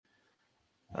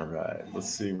All right, let's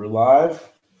see. We're live.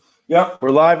 Yep, we're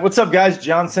live. What's up, guys?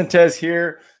 John Sentes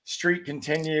here. Streak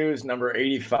continues, number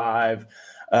 85.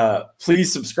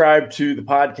 Please subscribe to the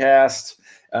podcast.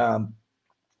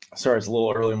 Sorry, it's a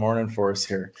little early morning for us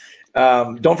here.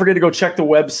 Don't forget to go check the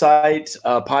website.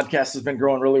 Podcast has been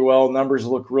growing really well. Numbers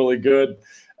look really good.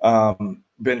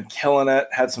 Been killing it.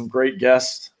 Had some great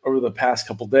guests over the past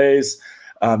couple days.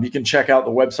 You can check out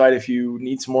the website if you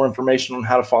need some more information on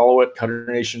how to follow it,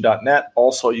 cutternation.net.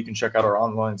 Also, you can check out our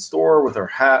online store with our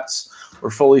hats.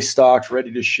 We're fully stocked,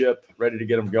 ready to ship, ready to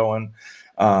get them going,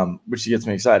 which gets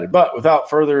me excited. But without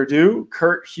further ado,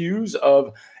 Kurt Hughes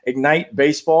of Ignite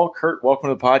Baseball. Kurt, welcome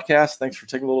to the podcast. Thanks for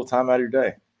taking a little time out of your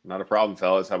day. Not a problem,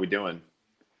 fellas. How we doing?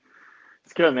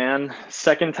 It's good, man.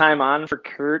 Second time on for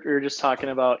Kurt. We were just talking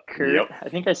about Kurt. Yep. I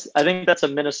think that's a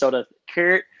Minnesota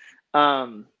Kurt.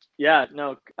 Yeah,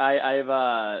 no, I've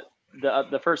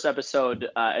the first episode,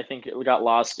 I think it got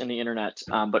lost in the internet.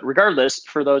 But regardless,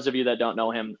 for those of you that don't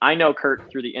know him, I know Kurt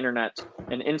through the internet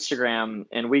and Instagram,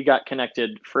 and we got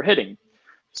connected for hitting.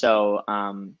 So,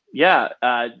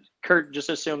 Kurt, just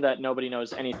assume that nobody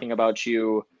knows anything about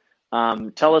you.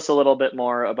 Tell us a little bit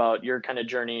more about your kind of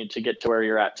journey to get to where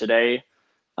you're at today.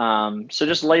 So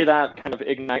just lay that kind of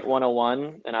Ignite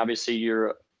 101, and obviously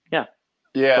you're, Yeah.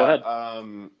 Go ahead.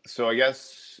 So I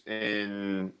guess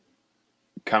in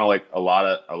kind of like a lot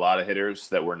of hitters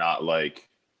that were not like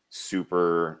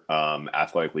super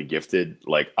athletically gifted,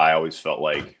 like I always felt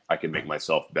like I could make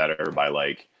myself better by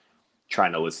like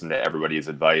trying to listen to everybody's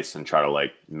advice and try to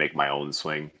like make my own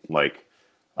swing like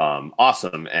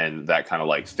awesome. And that kind of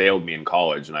like failed me in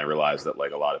college, and I realized that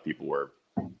like a lot of people were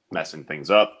messing things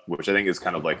up, which I think is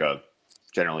kind of like a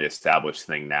generally established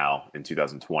thing now in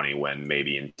 2020, when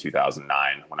maybe in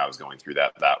 2009 when I was going through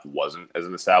that wasn't as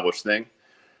an established thing.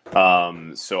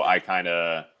 So I kind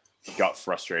of got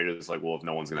frustrated. It's like, well, if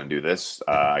no one's going to do this,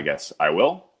 I guess I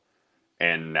will.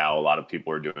 And now a lot of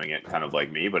people are doing it kind of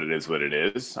like me, but it is what it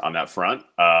is on that front.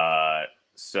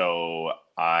 So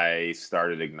I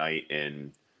started Ignite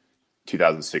in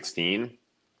 2016,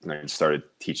 and I started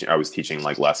teaching. I was teaching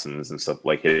like lessons and stuff,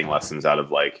 like hitting lessons out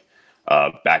of like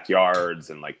backyards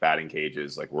and like batting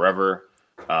cages, like wherever.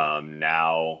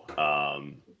 Now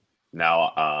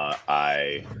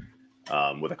I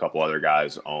with a couple other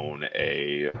guys own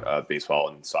a baseball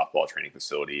and softball training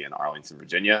facility in Arlington,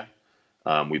 Virginia.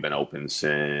 We've been open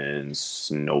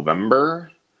since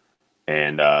November,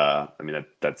 and I mean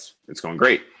it's going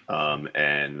great.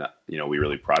 And you know, we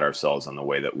really pride ourselves on the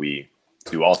way that we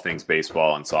do all things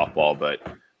baseball and softball,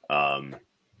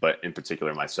 but in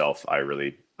particular myself, I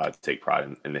really take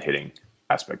pride in the hitting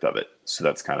aspect of it. So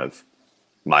that's kind of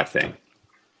my thing.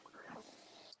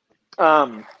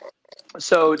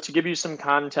 So to give you some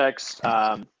context,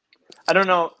 I don't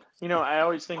know, I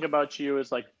always think about you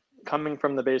as like coming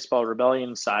from the Baseball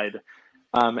Rebellion side,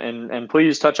 and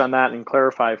please touch on that and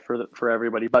clarify for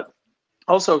everybody. But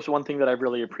also one thing that I've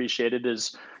really appreciated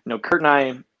is, Kurt and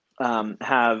I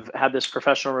have had this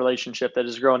professional relationship that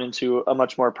has grown into a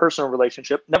much more personal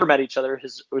relationship. Never met each other,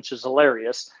 which is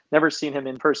hilarious. Never seen him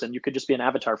in person. You could just be an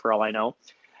avatar for all I know.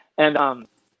 And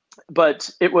but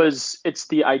it's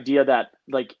the idea that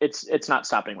like it's not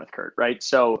stopping with Kurt, right?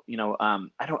 So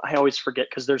I always forget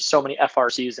because there's so many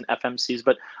FRCs and FMCs,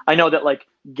 but I know that like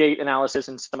gait analysis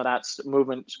and some of that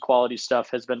movement quality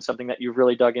stuff has been something that you've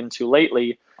really dug into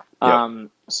lately. Yep.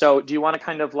 So do you want to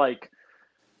kind of like,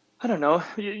 I don't know,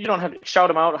 you don't have to shout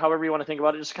them out, however you want to think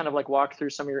about it, just kind of like walk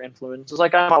through some of your influences.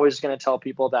 Like I'm always going to tell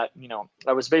people that,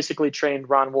 I was basically trained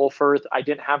Ron Wolforth. I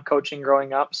didn't have coaching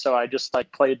growing up, so I just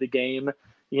like played the game,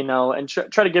 and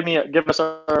try to give us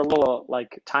a little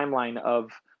like timeline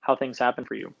of how things happen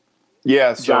for you.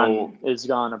 Yeah. So John is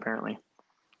gone apparently.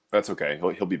 That's okay.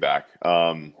 He'll be back.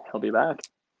 He'll be back.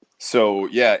 So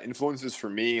yeah, influences for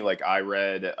me, like I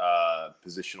read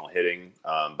Positional Hitting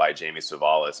by Jamie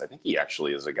Savalas. I think he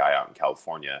actually is a guy out in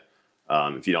California.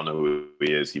 If you don't know who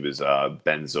he is, he was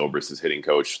Ben Zobrist's hitting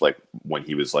coach, like when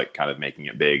he was like kind of making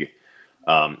it big.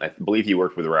 I believe he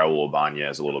worked with Raul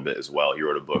Ibanez a little bit as well. He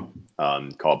wrote a book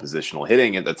called Positional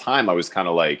Hitting. At the time, I was kind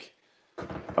of like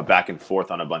a back and forth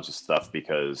on a bunch of stuff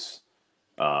because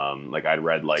like I'd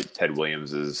read like Ted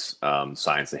Williams's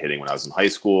Science of Hitting when I was in high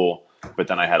school. But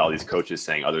then I had all these coaches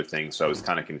saying other things, so I was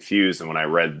kind of confused. And when I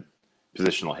read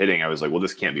Positional Hitting, I was like, well,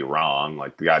 this can't be wrong.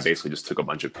 Like the guy basically just took a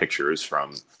bunch of pictures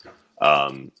from,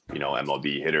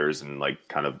 MLB hitters and like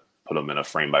kind of put them in a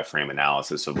frame by frame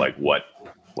analysis of like what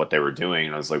they were doing.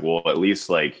 And I was like, well, at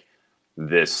least like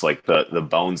this, like the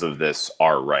bones of this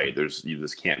are right.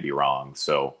 This can't be wrong.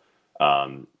 So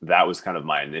that was kind of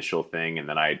my initial thing. And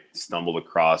then I stumbled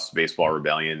across Baseball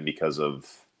Rebellion because of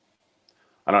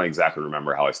I don't exactly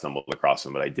remember how I stumbled across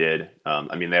them, but I did.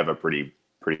 I mean, they have a pretty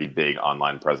big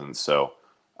online presence. So,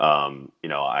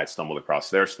 I stumbled across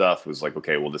their stuff, was like,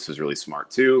 okay, well, this is really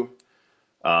smart too.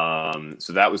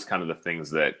 So that was kind of the things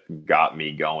that got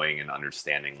me going and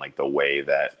understanding like the way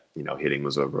that, hitting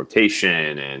was a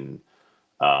rotation and,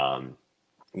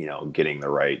 getting the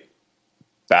right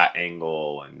bat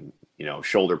angle and,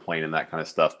 shoulder plane and that kind of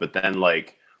stuff. But then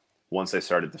like, once I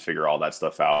started to figure all that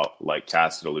stuff out, like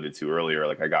Cass had alluded to earlier,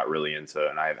 like I got really into,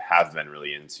 and I have been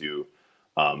really into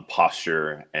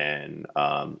posture and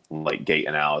like gait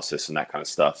analysis and that kind of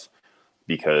stuff,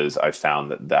 because I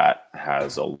found that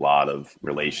has a lot of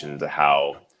relation to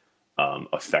how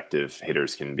effective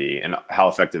hitters can be and how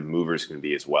effective movers can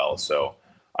be as well. So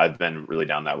I've been really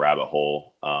down that rabbit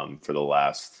hole for the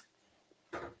last,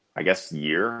 I guess,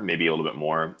 year, maybe a little bit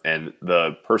more. And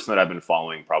the person that I've been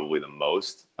following probably the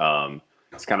most,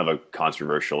 it's kind of a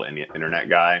controversial internet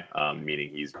guy, meaning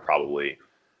he's probably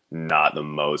not the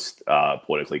most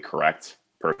politically correct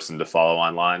person to follow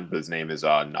online. But his name is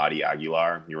Nadi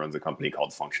Aguilar. He runs a company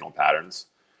called Functional Patterns.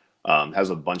 Has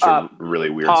a bunch of really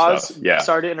weird stuff. Yeah.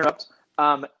 Sorry to interrupt.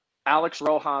 Alex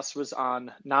Rojas was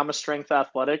on Nama Strength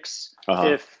Athletics.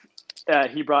 If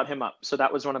he brought him up, so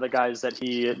that was one of the guys that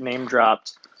he name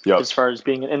dropped. Yep. As far as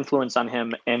being an influence on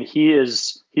him. And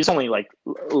he's only like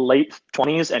late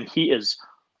 20s and he is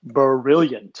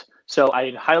brilliant. So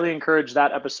I highly encourage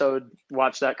that episode.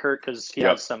 Watch that, Kurt, because he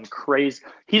has some crazy,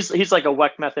 he's like a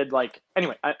WEC method. Like,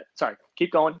 anyway, sorry,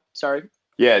 keep going. Sorry.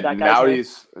 Yeah. Naudi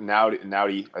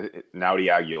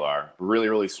Aguilar, really,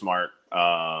 really smart.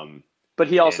 But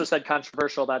he also said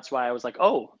controversial. That's why I was like,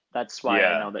 oh, that's why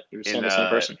I know that you're saying the same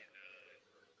person.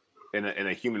 In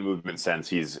a human movement sense,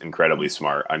 he's incredibly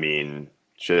smart. I mean,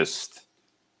 just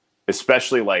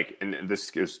especially like, and this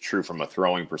is true from a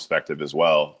throwing perspective as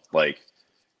well. Like,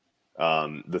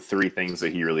 the three things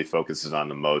that he really focuses on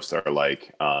the most are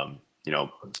like,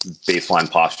 baseline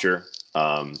posture,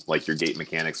 like your gait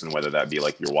mechanics, and whether that be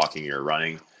like you're walking or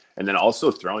running, and then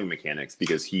also throwing mechanics,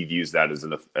 because he views that as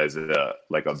a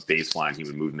like a baseline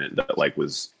human movement that like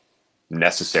was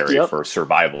necessary for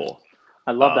survival.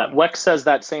 I love that. WEC says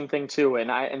that same thing too.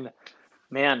 And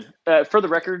man, for the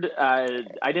record,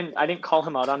 I didn't call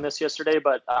him out on this yesterday,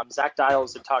 but Zach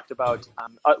Dials had talked about,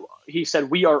 he said,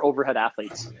 we are overhead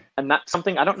athletes. And that's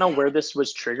something, I don't know where this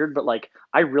was triggered, but like,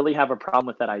 I really have a problem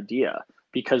with that idea,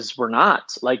 because we're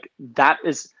not. Like, that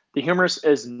is, the humerus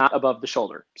is not above the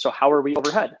shoulder. So how are we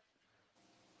overhead?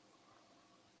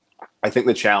 I think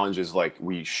the challenge is like,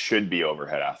 we should be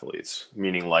overhead athletes,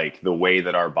 meaning like the way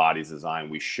that our body's designed,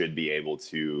 we should be able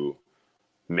to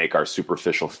make our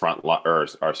superficial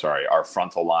our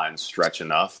frontal line stretch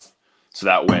enough. So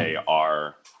that way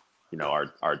our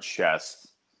chest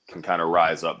can kind of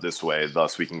rise up this way.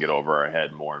 Thus we can get over our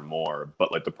head more and more.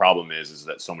 But like the problem is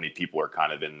that so many people are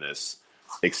kind of in this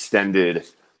extended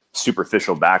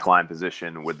superficial backline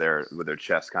position with their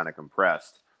chest kind of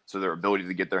compressed. So their ability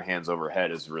to get their hands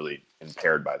overhead is really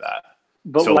impaired by that.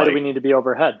 But why do we need to be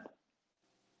overhead?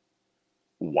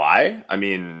 Why? I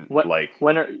mean,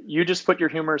 when are you just put your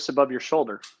humerus above your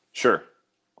shoulder? Sure.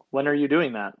 When are you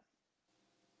doing that?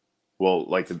 Well,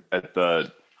 like at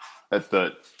the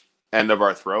end of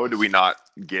our throw, do we not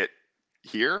get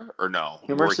here or no?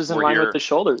 Humerus is in line with the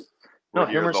shoulders. No,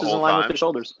 humerus is in line with the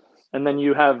shoulders, and then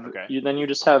you have you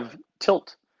just have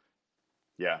tilt.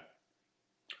 Yeah.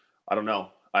 I don't know.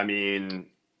 I mean,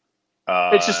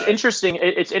 it's just interesting.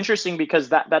 It's interesting because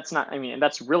that's not, I mean,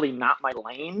 that's really not my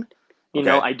lane. You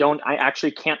know, I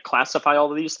actually can't classify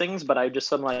all of these things, but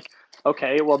I'm like,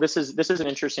 okay, well, this is an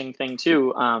interesting thing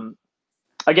too.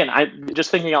 Again, I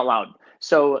just thinking out loud.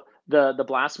 So the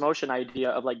blast motion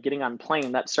idea of like getting on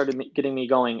plane, that started getting me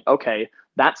going, okay,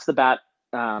 that's the bat,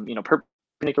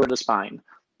 perpendicular to the spine.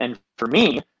 And for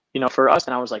me, for us,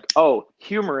 and I was like, oh,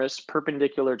 humerus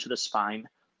perpendicular to the spine.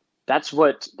 That's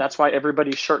why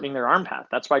everybody's shortening their arm path.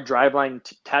 That's why driveline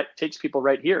takes people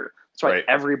right here. That's why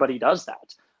everybody does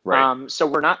that. Right. So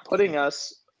we're not putting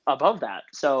us above that.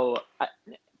 So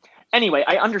anyway,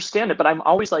 I understand it, but I'm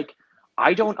always like,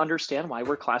 I don't understand why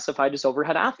we're classified as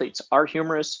overhead athletes. Our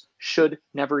humerus should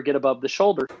never get above the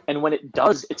shoulder. And when it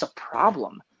does, it's a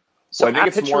problem. So I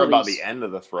think it's more about the end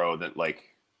of the throw that like,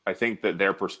 I think that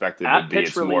their perspective would be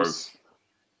it's more of,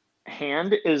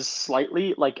 hand is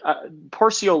slightly like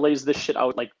Porcio lays this shit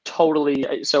out like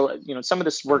totally. So some of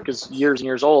this work is years and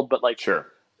years old, but like sure,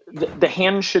 the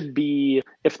hand should be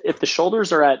if the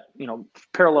shoulders are at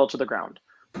parallel to the ground,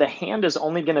 the hand is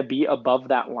only going to be above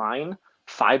that line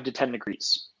 5 to 10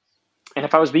 degrees. And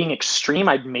if I was being extreme,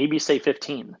 I'd maybe say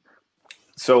 15.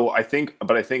 So I think so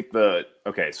let's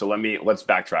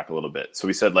backtrack a little bit. So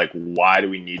we said, like, why do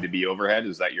we need to be overhead?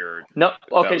 Is that your No?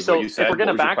 Okay, was so what you if said? we're going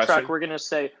What to was your backtrack, question? we're going to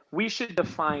say we should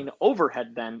define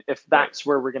overhead then, if that's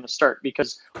where we're going to start.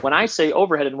 Because when I say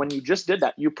overhead, and when you just did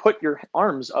that, you put your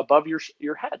arms above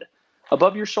your head,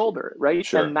 above your shoulder, right?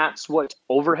 Sure. And that's what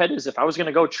overhead is. If I was going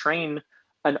to go train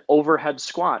an overhead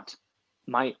squat,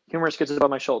 my humerus gets above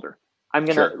my shoulder. I'm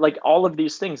going to, Sure. like, all of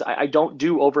these things. I don't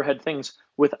do overhead things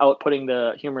without putting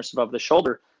the humerus above the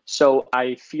shoulder. So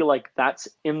I feel like that's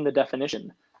in the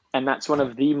definition. And that's one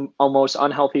of the almost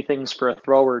unhealthy things for a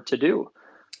thrower to do.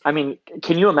 I mean,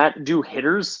 can you imagine do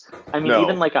hitters? I mean, No.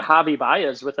 even like a Javi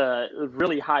Baez with a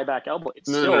really high back elbow, it's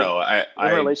still in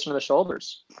relation to the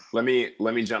shoulders. Let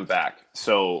me jump back.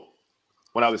 So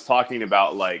when I was talking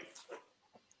about, like,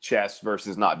 chest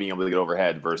versus not being able to get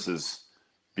overhead versus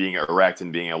being erect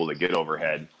and being able to get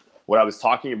overhead, what I was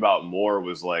talking about more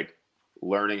was, like,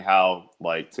 learning how,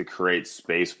 like, to create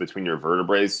space between your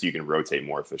vertebrae so you can rotate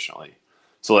more efficiently.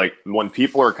 So, like, when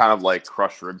people are kind of like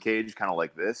crushed rib cage, kind of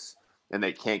like this, and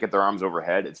they can't get their arms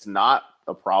overhead, it's not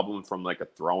a problem from like a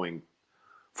throwing,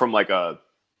 from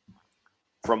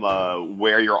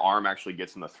where your arm actually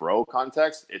gets in the throw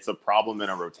context. It's a problem in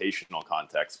a rotational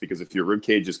context, because if your rib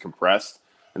cage is compressed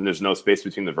and there's no space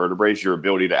between the vertebrae, your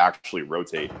ability to actually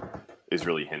rotate is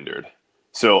really hindered.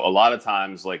 So a lot of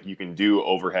times, like, you can do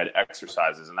overhead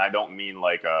exercises, and I don't mean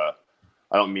like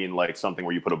something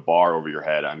where you put a bar over your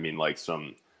head. I mean, like,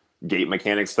 some gait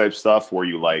mechanics type stuff where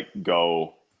you, like,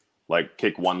 go, like,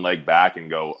 kick one leg back and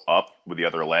go up with the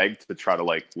other leg to try to,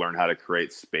 like, learn how to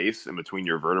create space in between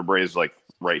your vertebrae, like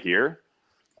right here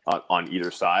on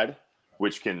either side,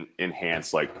 which can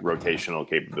enhance, like, rotational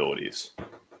capabilities.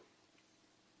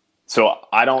 So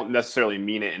I don't necessarily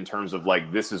mean it in terms of,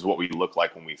 like, this is what we look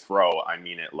like when we throw. I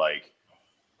mean it like,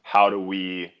 how do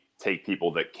we take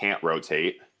people that can't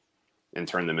rotate and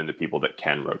turn them into people that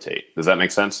can rotate? Does that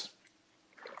make sense?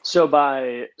 So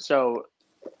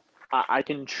I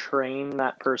can train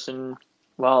that person.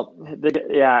 Well,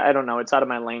 I don't know. It's out of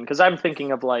my lane, because I'm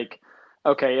thinking of, like,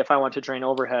 okay, if I want to train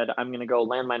overhead, I'm going to go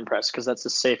landmine press, because that's the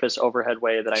safest overhead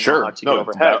way that I know how to get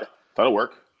overhead. That'll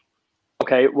work.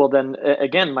 Okay, well then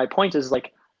again, my point is,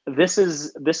 like, this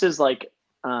is like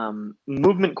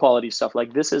movement quality stuff.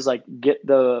 Like, this is like get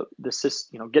the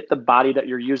body that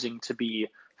you're using to be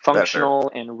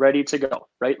functional and ready to go,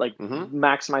 right? Like,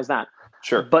 maximize that.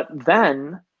 Sure. But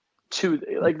then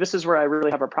this is where I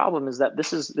really have a problem, is that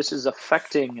this is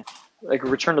affecting, like,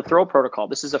 return to throw protocol.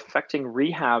 This is affecting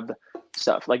rehab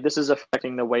stuff. Like, this is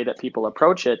affecting the way that people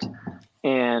approach it.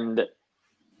 And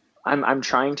I'm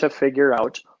trying to figure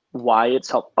out why it's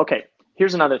helpful. Okay,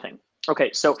 here's another thing. Okay,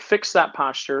 so fix that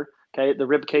posture. Okay, the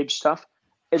rib cage stuff.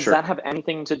 Does that have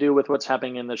anything to do with what's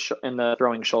happening in the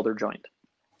throwing shoulder joint?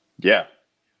 Yeah,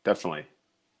 definitely.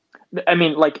 I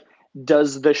mean, like,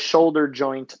 does the shoulder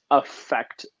joint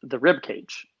affect the rib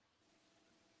cage?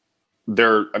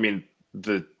 The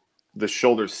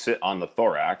shoulders sit on the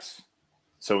thorax.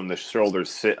 So when the shoulders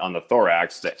sit on the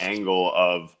thorax, the angle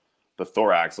of the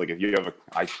thorax, like, if you have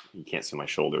you can't see my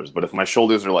shoulders, but if my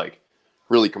shoulders are, like,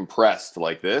 really compressed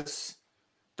like this,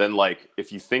 then, like,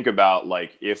 if you think about,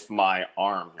 like, if my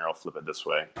arm here, I'll flip it this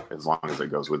way as long as it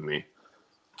goes with me,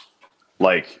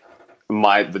 like,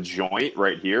 the joint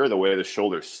right here, the way the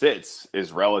shoulder sits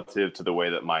is relative to the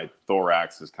way that my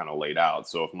thorax is kind of laid out.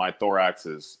 So if my thorax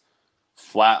is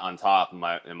flat on top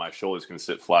and my shoulders can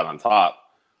sit flat on top,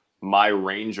 my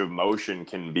range of motion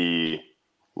can be,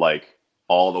 like,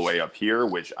 all the way up here,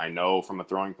 which I know from a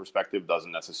throwing perspective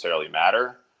doesn't necessarily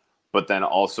matter. But then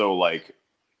also, like,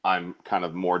 I'm kind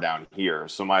of more down here.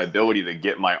 So my ability to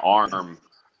get my arm,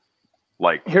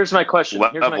 like, here's my question.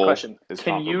 Can you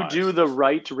compromised. do the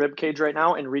right rib cage right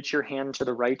now and reach your hand to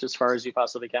the right as far as you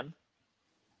possibly can?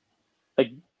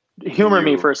 Like, humor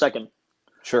me for a second.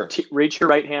 Sure. Reach your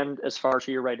right hand as far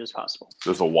to your right as possible.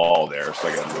 There's a wall there, so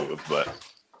I gotta move, but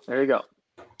there you go.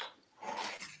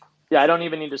 Yeah, I don't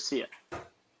even need to see it.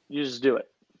 You just do it.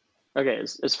 Okay,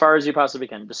 as far as you possibly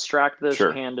can. Distract this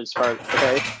hand as far as,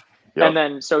 okay? Yep. And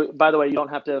then, so, by the way, you don't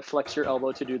have to flex your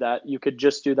elbow to do that. You could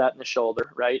just do that in the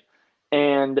shoulder, right?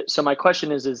 And so my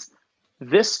question is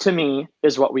this, to me,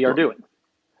 is what we are doing.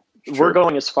 Sure. We're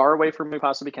going as far away from we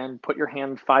possibly can. Put your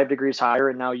hand 5 degrees higher,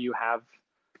 and now you have,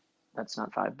 that's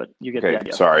not 5, but you get the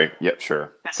idea. Sorry. Yep,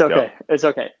 sure. It's okay. Yep. It's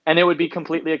okay. And it would be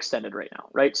completely extended right now,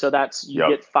 right? So that's, you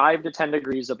get 5 to 10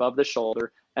 degrees above the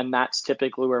shoulder, and that's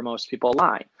typically where most people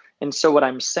lie. And so what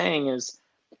I'm saying is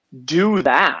do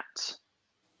that,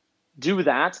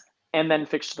 and then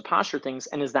fix the posture things.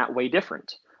 And is that way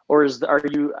different? Or does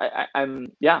that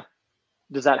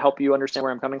help you understand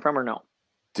where I'm coming from, or no?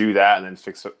 do that and then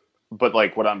fix it. But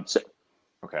like what I'm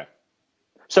okay.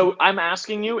 So I'm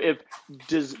asking you if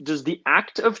does the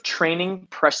act of training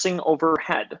pressing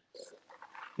overhead,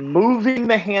 moving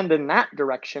the hand in that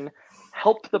direction,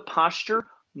 help the posture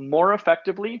more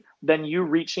effectively than you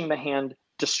reaching the hand,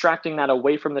 distracting that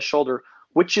away from the shoulder,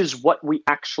 which is what we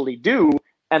actually do,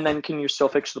 and then can you still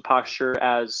fix the posture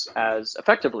as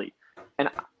effectively? And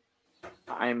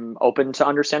I'm open to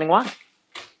understanding why.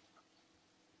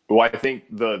 Well, I think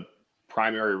the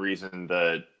primary reason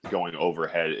that going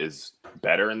overhead is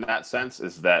better in that sense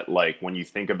is that, like, when you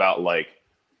think about like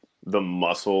the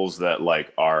muscles that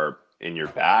like are in your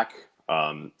back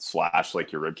slash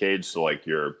like your rib cage, so like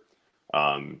your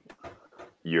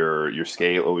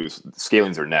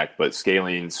scalenes or neck, but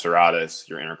scalene, serratus,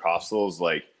 your intercostals,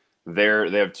 like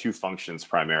they have two functions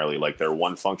primarily. Like their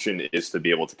one function is to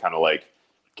be able to kind of like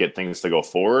get things to go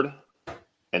forward.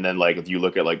 And then like if you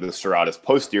look at like the serratus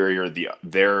posterior,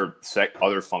 their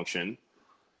other function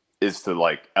is to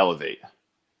like elevate.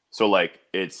 So like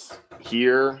it's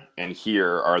here and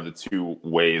here are the two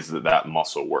ways that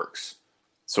muscle works.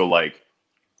 So like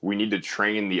we need to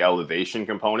train the elevation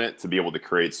component to be able to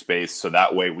create space, so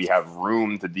that way we have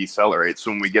room to decelerate.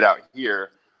 So when we get out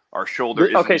here, our shoulder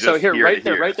isn't okay. just So here,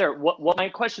 right there. What my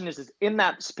question is in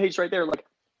that space right there, like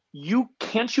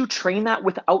can't you train that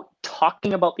without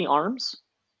talking about the arms?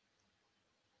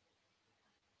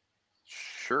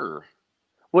 Sure.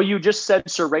 Well, you just said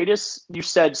serratus, you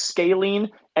said scalene,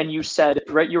 and you said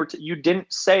you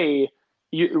didn't say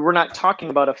we're not talking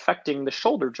about affecting the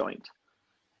shoulder joint.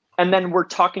 And then we're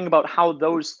talking about how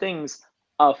those things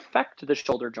affect the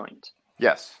shoulder joint.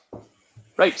 Yes.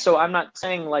 Right. So I'm not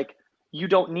saying like you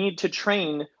don't need to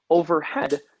train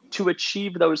overhead to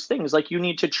achieve those things. Like you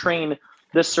need to train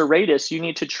the serratus, you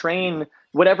need to train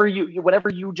whatever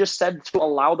you just said to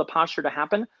allow the posture to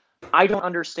happen. I don't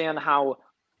understand how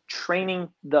training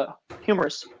the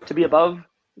humerus to be above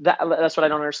that. That's what I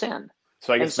don't understand.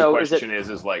 So I guess the question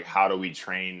is like, how do we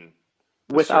train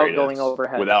without going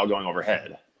overhead? Without going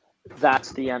overhead.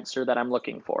 That's the answer that I'm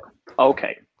looking for.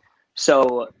 Okay.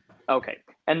 So, okay.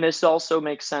 And this also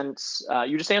makes sense.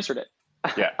 You just answered it.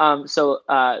 Yeah. So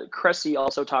Cressy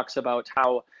also talks about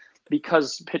how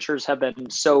because pitchers have been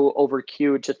so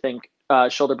over-cued to think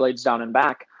shoulder blades down and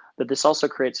back, that this also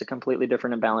creates a completely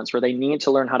different imbalance where they need to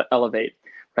learn how to elevate.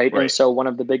 Right. And so one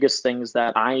of the biggest things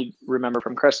that I remember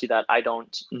from Cressy that I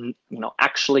don't,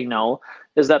 actually know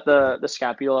is that the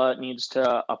scapula needs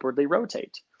to upwardly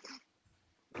rotate.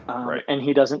 And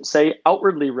he doesn't say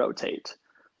outwardly rotate.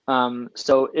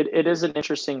 So it is an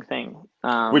interesting thing.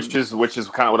 Which is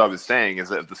kind of what I was saying, is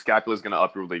that if the scapula is going to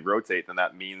upwardly rotate, then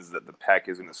that means that the pec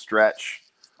is going to stretch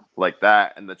like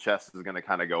that, and the chest is going to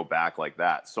kind of go back like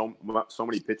that. So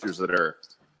many pitchers that are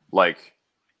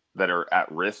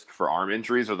at risk for arm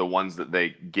injuries are the ones that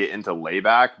they get into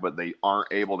layback, but they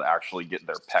aren't able to actually get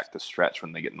their pec to stretch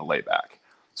when they get into layback.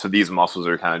 So these muscles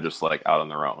are kind of just like out on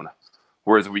their own.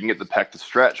 Whereas if we can get the pec to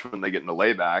stretch when they get into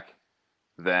layback,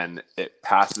 then it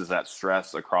passes that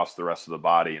stress across the rest of the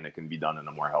body, and it can be done in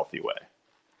a more healthy way.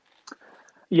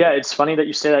 Yeah, it's funny that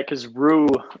you say that, because Rue,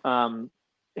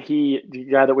 the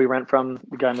guy that we rent from,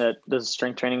 the guy that does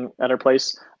strength training at our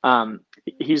place,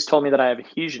 he's told me that I have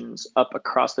adhesions up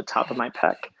across the top of my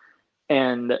pec.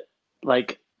 And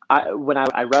like when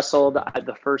I wrestled,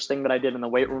 the first thing that I did in the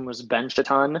weight room was bench a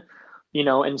ton,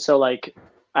 and so like,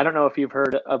 I don't know if you've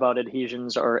heard about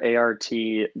adhesions or ART,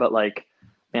 but like,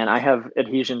 man, I have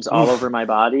adhesions all over my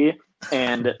body.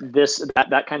 And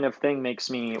that kind of thing makes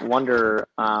me wonder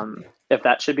if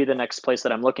that should be the next place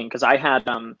that I'm looking. Because I had,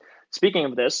 speaking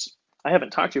of this, I haven't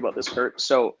talked to you about this, Kurt.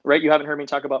 So, right, you haven't heard me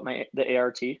talk about the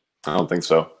ART? I don't think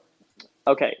so.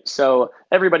 Okay, so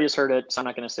everybody's heard it, so I'm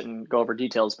not going to sit and go over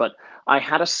details. But I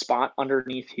had a spot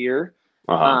underneath here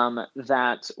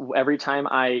that every time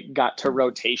I got to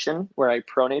rotation where I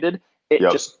pronated, it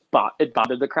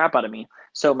bothered the crap out of me.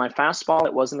 So my fastball,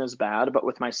 it wasn't as bad, but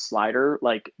with my slider,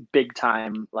 like big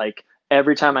time, like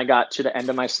every time I got to the end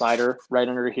of my slider right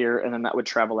under here, and then that would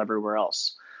travel everywhere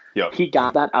else. Yep. He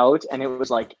got that out, and it was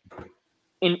like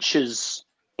inches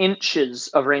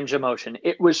of range of motion.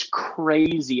 It was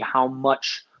crazy how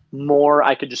much more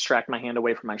I could distract my hand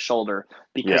away from my shoulder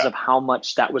because of how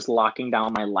much that was locking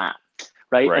down my lat.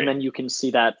 Right. And then you can see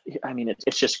that. I mean,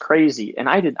 it's just crazy. And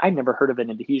I never heard of an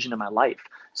adhesion in my life.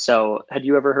 So had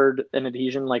you ever heard an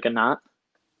adhesion like a knot?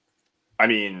 I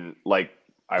mean, like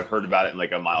I've heard about it in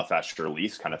like a myofascial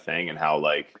release kind of thing, and how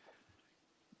like,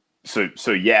 so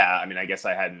yeah, I mean, I guess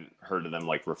I hadn't heard of them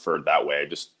like referred that way.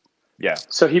 Yeah.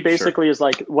 So he basically is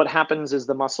like, what happens is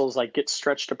the muscles like get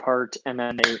stretched apart and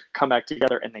then they come back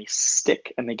together and they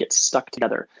stick and they get stuck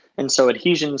together. And so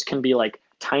adhesions can be like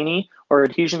tiny, or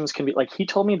adhesions can be like, he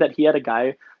told me that he had a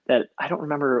guy that I don't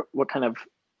remember what kind of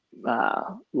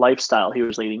lifestyle he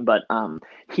was leading, but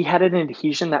he had an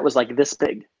adhesion that was like this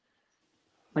big.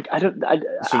 Like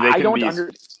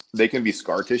they can be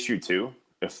scar tissue too.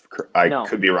 If I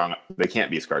could be wrong, they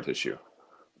can't be scar tissue.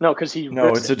 No, because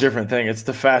it's a different thing. It's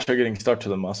the fascia getting stuck to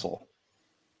the muscle.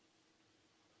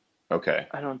 Okay.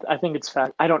 I think it's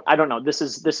fat. I don't know. This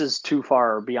is too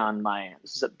far beyond my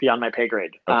pay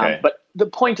grade. Okay. But the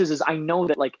point is I know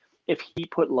that like if he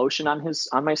put lotion on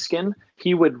my skin,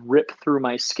 he would rip through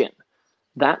my skin.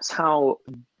 That's how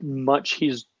much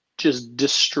he's just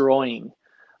destroying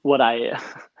what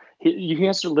he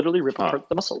has to literally rip apart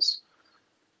the muscles.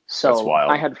 So that's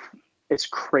wild. It's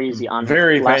crazy. On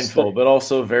very painful, but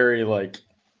also very like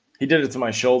he did it to my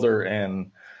shoulder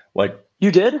and like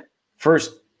you did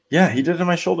first. Yeah, he did it to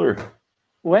my shoulder.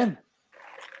 When?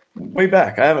 Way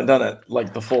back. I haven't done it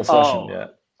like the full session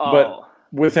yet. But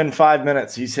within 5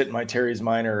 minutes, he's hitting my teres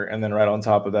minor and then right on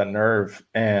top of that nerve.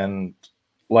 And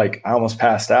like I almost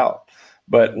passed out.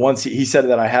 But once he said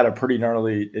that I had a pretty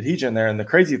gnarly adhesion there. And the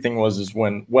crazy thing was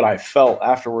when what I felt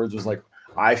afterwards was like,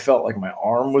 I felt like my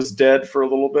arm was dead for a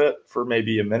little bit, for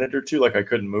maybe a minute or two, like I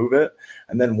couldn't move it.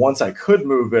 And then once I could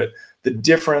move it, the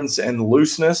difference in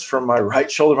looseness from my right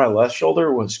shoulder to my left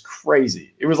shoulder was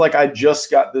crazy. It was like I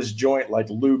just got this joint like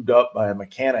lubed up by a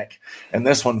mechanic, and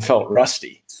this one felt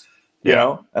rusty, you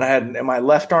know? And my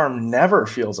left arm I never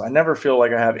feel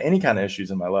like I have any kind of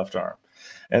issues in my left arm.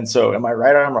 And so, and my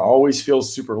right arm always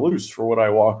feels super loose for what I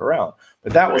walk around.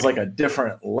 But that was like a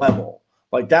different level.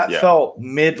 Like that felt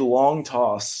mid-long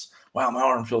toss. Wow, my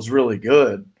arm feels really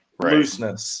good. Right.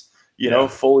 Looseness, you know,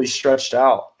 fully stretched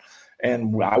out.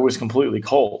 And I was completely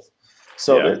cold.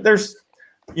 So there's,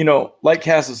 you know, like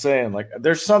Cass is saying, like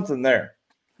there's something there.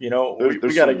 You know, we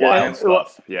got to get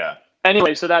stuff. Yeah.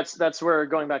 Anyway, so that's where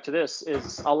going back to this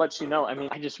is I'll let you know. I mean,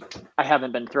 I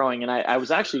haven't been throwing, and I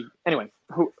was actually anyway.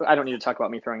 I don't need to talk about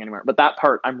me throwing anymore, but that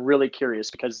part I'm really curious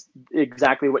because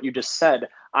exactly what you just said.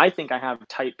 I think I have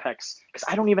tight pecs because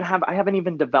I haven't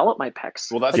even developed my pecs.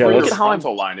 Well, that's where your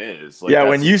frontal line is. Like,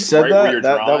 when you said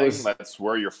that's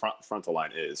where your frontal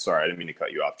line is. Sorry, I didn't mean to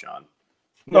cut you off, John.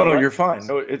 No, you're fine.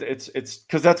 No, it's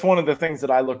because that's one of the things that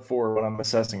I look for when I'm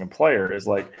assessing a player is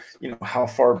like, you know, how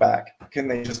far back can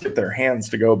they just get their hands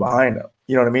to go behind them?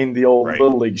 You know what I mean? The old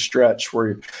little league stretch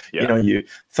where, you know, you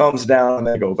thumbs down and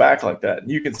they go back like that.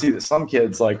 And you can see that some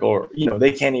kids like, or, you know,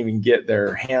 they can't even get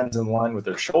their hands in line with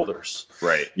their shoulders.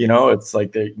 Right. You know, it's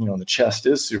like the chest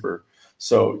is super.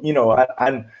 So, you know,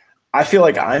 I feel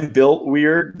like I'm built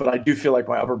weird, but I do feel like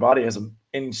my upper body has an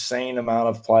insane amount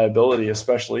of pliability,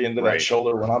 especially into that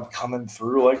shoulder when I'm coming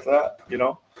through like that, you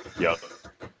know? Yep.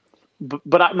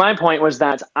 But my point was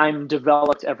that I'm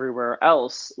developed everywhere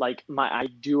else. Like I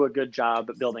do a good job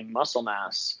at building muscle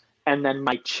mass, and then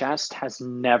my chest has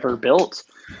never built.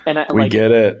 And we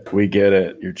get it.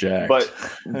 You're jacked.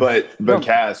 But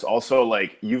Cass, also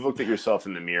like you've looked at yourself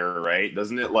in the mirror, right?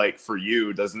 Doesn't it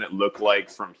look like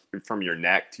from your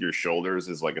neck to your shoulders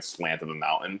is like a slant of a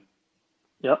mountain?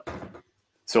 Yep.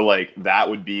 So like that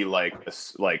would be like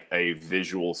a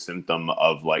visual symptom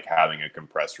of like having a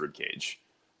compressed rib cage.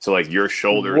 So like your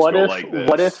shoulders like this.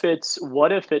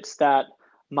 What if it's that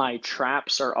my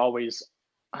traps are always,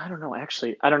 I don't know,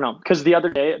 actually, I don't know. Because the other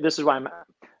day, this is why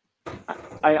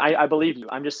I believe you.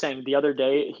 I'm just saying the other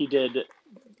day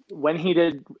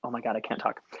oh my God, I can't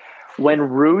talk. When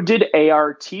Rue did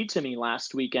ART to me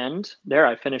last weekend, there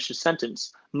I finished his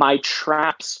sentence. My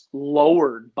traps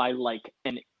lowered by like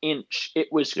an inch. It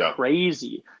was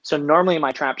crazy. So normally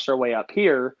my traps are way up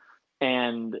here.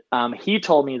 And he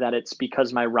told me that it's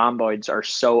because my rhomboids are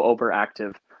so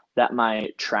overactive that my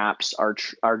traps are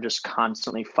just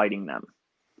constantly fighting them.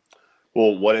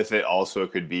 Well, what if it also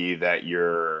could be that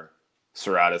your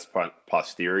serratus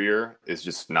posterior is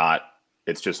just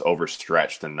it's just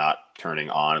overstretched and not turning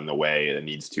on in the way it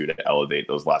needs to elevate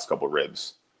those last couple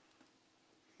ribs?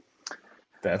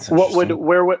 That's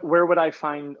where would I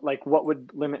find, like, what would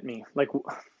limit me? Like,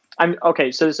 I'm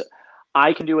okay. So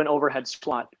I can do an overhead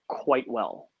squat quite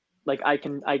well. Like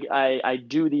I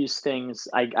do these things.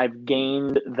 I've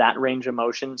gained that range of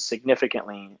motion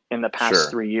significantly in the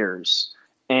past 3 years.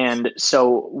 And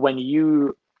so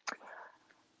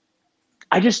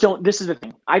I just don't, this is the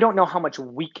thing. I don't know how much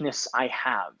weakness I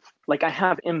have. Like I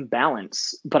have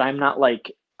imbalance, but I'm not like,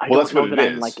 I don't know that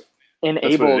I'm like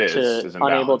unable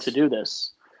to do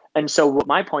this. And so what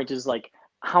my point is like,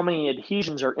 how many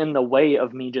adhesions are in the way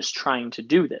of me just trying to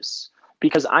do this?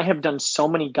 because I have done so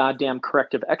many goddamn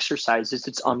corrective exercises.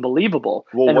 It's unbelievable.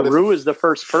 Well, and what if- Rue is the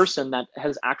first person that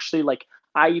has actually, like,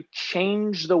 I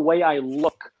changed the way I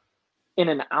look in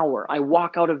an hour. I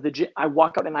walk out of the gym, I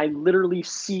walk out and I literally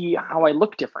see how I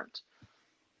look different.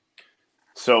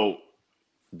 So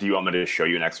do you want me to show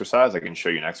you an exercise? I can show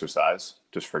you an exercise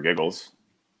just for giggles.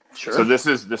 Sure. So this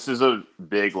is a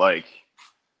big, like,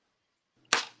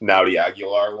 Naudi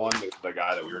Aguilar one, the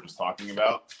guy that we were just talking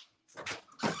about,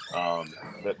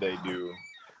 that they do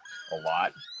a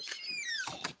lot.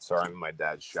 Sorry, I'm in my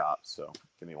dad's shop, so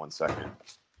give me 1 second.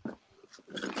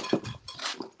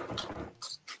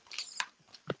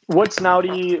 What's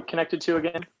Naudi connected to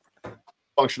again?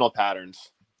 Functional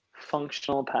patterns.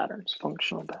 Functional patterns.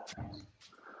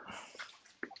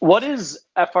 What is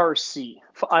FRC?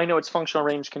 I know it's functional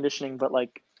range conditioning, but,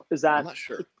 like, is that? I'm not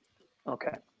sure,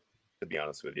 Okay. to be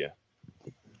honest with you.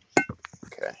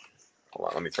 Okay. Hold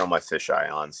on. Let me throw my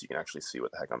fisheye on so you can actually see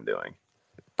what the heck I'm doing.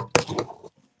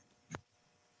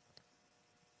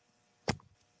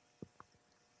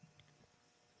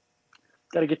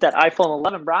 Got to get that iPhone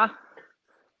 11, brah.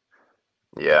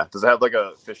 Yeah. Does it have, like,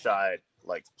 a fisheye,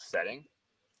 like, setting?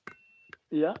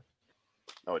 Yeah.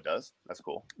 Oh, it does? That's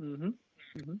cool. Mm-hmm.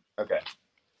 Okay.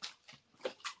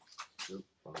 Oop,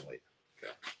 wrong light.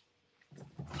 Okay.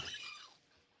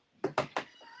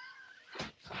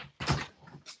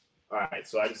 All right,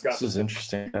 so I just got This is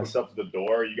interesting. hooked up to the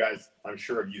door. You guys, I'm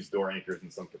sure, have used door anchors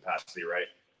in some capacity, right?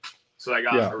 So I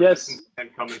got Yeah. a Yes. resistance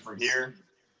band coming from here.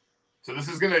 So this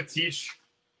is going to teach,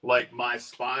 like, my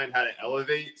spine how to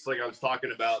elevate. It's like I was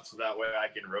talking about, so that way I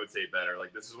can rotate better.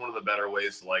 Like, this is one of the better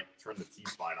ways to, like, turn the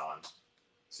T-spine on.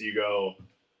 So you go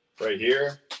right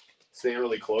here, staying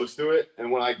really close to it.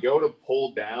 And when I go to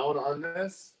pull down on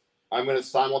this, I'm going to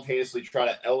simultaneously try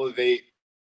to elevate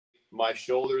my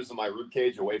shoulders and my rib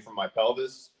cage away from my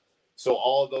pelvis. So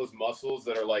all of those muscles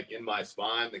that are, like, in my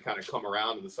spine, they kind of come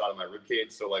around to the side of my rib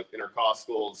cage. So, like,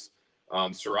 intercostals,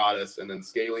 serratus, and then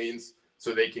scalenes,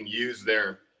 so they can use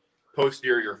their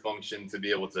posterior function to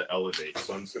be able to elevate.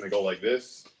 So I'm just going to go like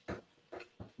this.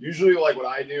 Usually, like, what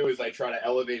I do is I try to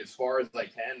elevate as far as I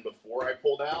can before I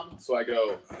pull down. So I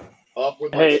go up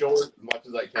with my shoulders as much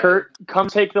as I can. Kurt, come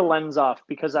take the lens off,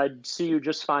 because I'd see you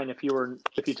just fine if you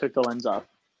took the lens off.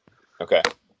 Okay.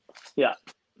 Yeah.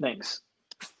 Thanks.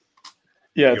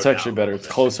 Yeah, it's Go actually down. better. It's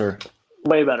closer.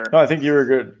 Way better. No, I think you were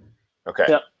good. Okay.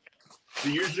 Yep. So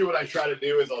usually what I try to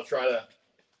do is I'll try to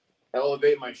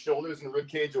elevate my shoulders and rib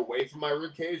cage away from my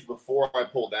rib cage before I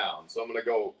pull down. So I'm going to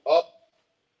go up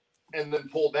and then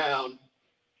pull down,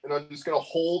 and I'm just going to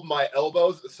hold my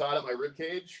elbows at the side of my rib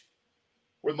cage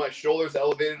with my shoulders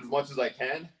elevated as much as I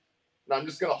can. And I'm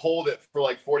just going to hold it for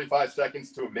like 45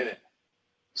 seconds to a minute.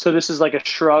 So this is like a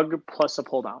shrug plus a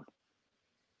pull down.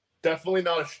 Definitely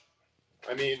not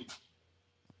I mean,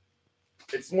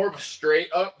 it's more of a straight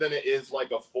up than it is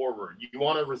like a forward. You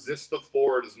want to resist the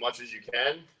forward as much as you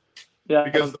can. Yeah.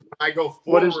 Because when I go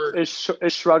What forward, is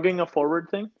shrugging a forward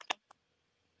thing?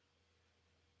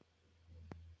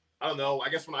 I don't know. I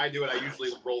guess when I do it, I usually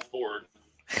roll forward.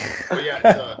 But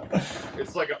yeah,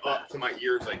 it's like a up to my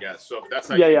ears, I guess. So if that's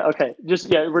how Yeah. Okay.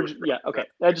 Okay.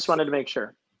 I just wanted to make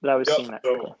sure that I was seeing that.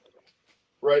 So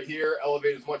right here,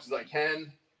 elevate as much as I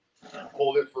can.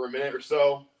 Hold it for a minute or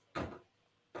so,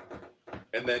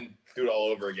 and then do it all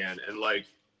over again. And like,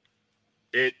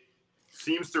 it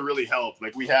seems to really help.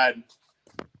 Like, we had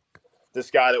this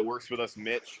guy that works with us,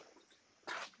 Mitch.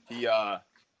 He's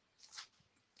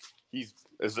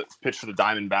pitched for the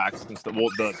Diamondbacks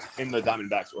in the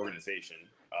Diamondbacks organization,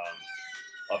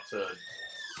 up to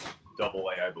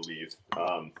AA, I believe.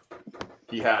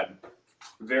 He had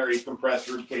very compressed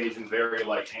rib cage and very,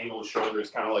 like, angled shoulders,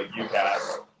 kind of like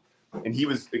UCAS. And he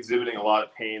was exhibiting a lot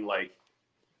of pain, like,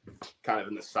 kind of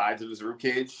in the sides of his rib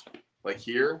cage, like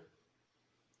here.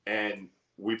 And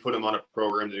we put him on a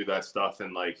program to do that stuff,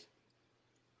 and, like,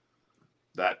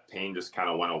 that pain just kind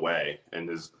of went away, and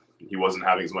he wasn't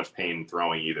having as much pain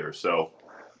throwing either. So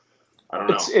I don't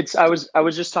know. I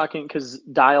was just talking because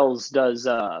Dials does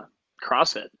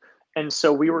CrossFit, and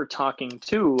so we were talking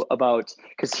too about,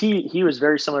 because he was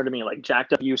very similar to me, like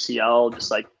jacked up UCL, just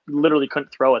like literally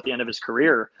couldn't throw at the end of his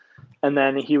career. And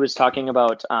then he was talking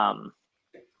about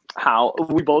how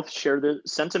we both share the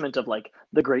sentiment of, like,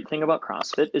 the great thing about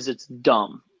CrossFit is it's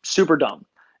dumb, super dumb,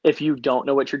 if you don't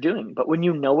know what you're doing. But when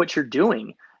you know what you're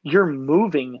doing, you're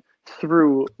moving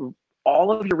through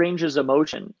all of your ranges of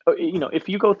motion. You know, if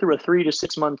you go through a 3 to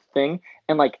 6 month thing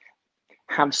and, like,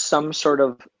 have some sort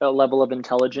of a level of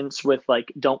intelligence with,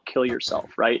 like, don't kill yourself,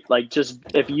 right? Like, just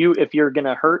if you're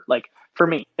gonna hurt, like, for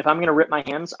me, if I'm gonna rip my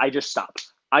hands, I just stop.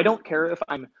 I don't care if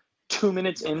I'm 2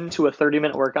 minutes into a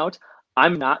 30-minute workout.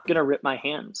 I'm not going to rip my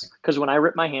hands, because when I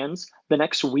rip my hands, the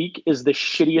next week is the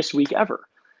shittiest week ever.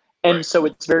 And Right. so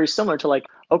it's very similar to like,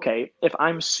 okay, if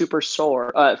I'm super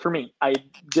sore, for me, I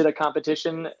did a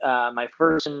competition, my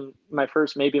first,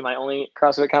 maybe my only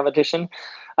CrossFit competition.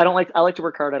 I like to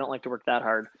work hard. I don't like to work that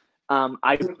hard.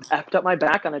 I effed up my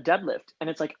back on a deadlift, and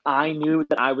it's like, I knew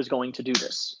that I was going to do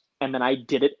this, and then I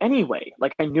did it anyway.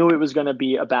 Like, I knew it was going to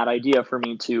be a bad idea for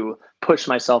me to push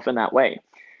myself in that way.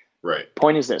 Right.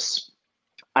 Point is this.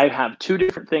 I have two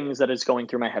different things that is going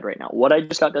through my head right now. What I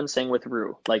just got done saying with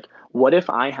Rue, like, what if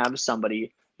I have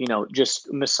somebody,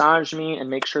 just massage me and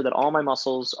make sure that all my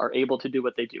muscles are able to do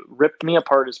what they do, rip me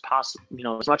apart as possible,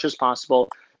 as much as possible,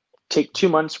 take 2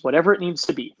 months, whatever it needs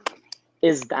to be.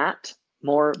 Is that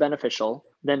more beneficial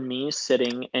than me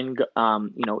sitting and,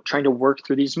 trying to work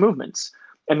through these movements?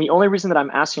 And the only reason that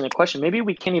I'm asking the question, maybe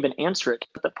we can't even answer it,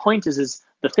 but the point is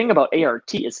the thing about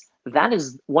ART is that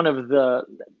is one of the,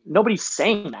 nobody's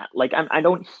saying that. Like, I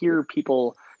don't hear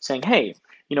people saying, hey,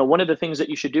 one of the things that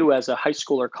you should do as a high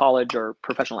school or college or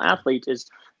professional athlete is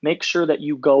make sure that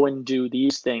you go and do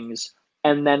these things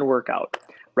and then work out,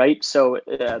 right? So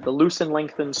the loosen,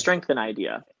 lengthen, strengthen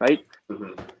idea, right?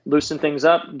 Mm-hmm. Loosen things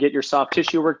up, get your soft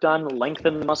tissue work done,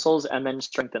 lengthen the muscles, and then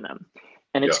strengthen them.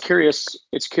 And it's curious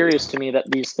to me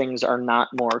that these things are not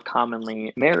more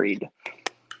commonly married.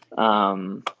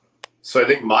 So I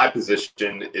think my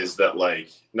position is that,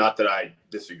 like, not that I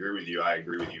disagree with you, I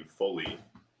agree with you fully,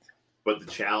 but the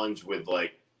challenge with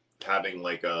like having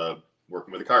like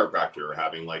working with a chiropractor or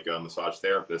having like a massage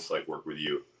therapist like work with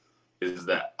you is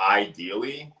that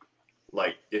ideally,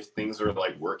 like, if things are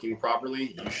like working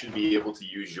properly, you should be able to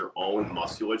use your own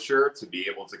musculature to be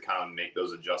able to kind of make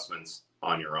those adjustments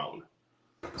on your own.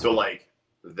 So like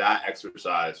that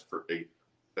exercise, for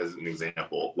as an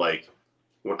example, like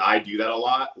when I do that a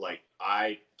lot, like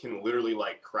I can literally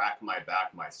like crack my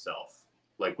back myself,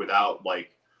 like without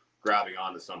like grabbing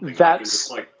onto something. I can just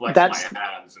like flex my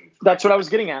abs. And that's what I was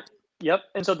getting at. Yep.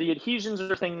 And so the adhesions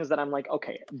are things that I'm like,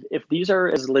 okay, if these are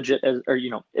as legit as, or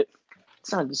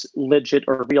it's not as legit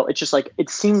or real. It's just like, it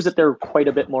seems that they're quite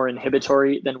a bit more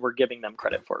inhibitory than we're giving them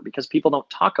credit for, because people don't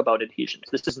talk about adhesions.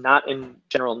 This is not in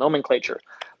general nomenclature.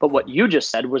 But what you just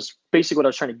said was basically what I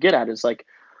was trying to get at, is like,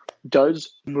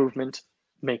 does movement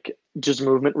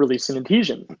release an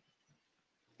adhesion?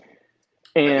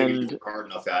 And if you're hard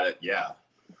enough at it, yeah.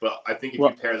 But I think if you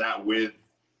pair that with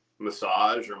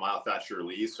massage or myofascial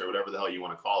release or whatever the hell you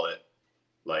want to call it,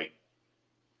 like,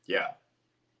 yeah.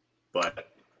 But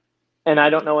and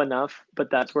I don't know enough, but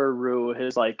that's where Rue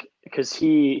is like, because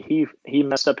he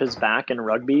messed up his back in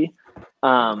rugby,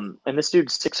 and this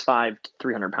dude's 6'5",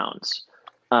 300 pounds.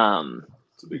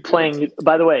 Playing,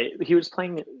 by the way, he was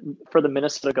playing for the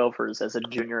Minnesota Gophers as a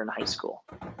junior in high school.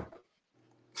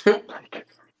 Like,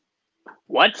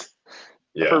 what?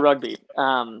 Yeah. For rugby.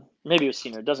 Maybe it was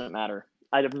senior. It doesn't matter.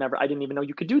 I didn't even know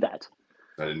you could do that.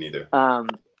 I didn't either.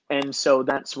 And so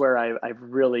that's where I've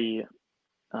really,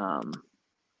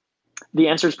 the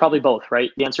answer is probably both, right?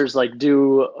 The answer is like,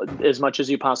 do as much as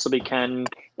you possibly can,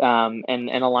 and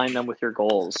align them with your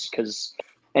goals. Because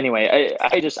anyway,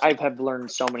 I have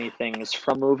learned so many things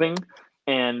from moving,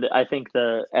 and I think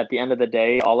at the end of the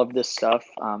day, all of this stuff,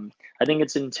 I think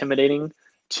it's intimidating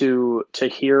to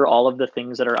hear all of the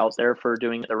things that are out there for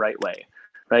doing it the right way,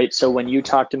 right? So when you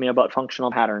talk to me about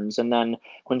functional patterns, and then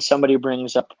when somebody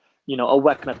brings up, a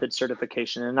WEC method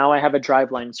certification, and now I have a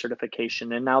Driveline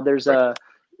certification, and now there's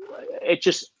it's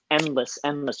just endless.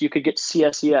 You could get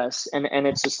CSES, and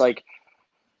it's just like,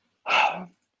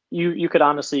 you could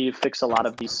honestly fix a lot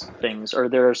of these things, or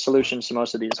there are solutions to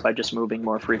most of these by just moving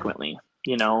more frequently,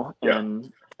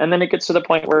 and then it gets to the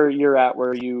point where you're at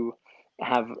where you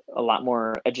have a lot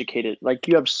more educated, like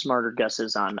you have smarter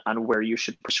guesses on where you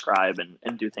should prescribe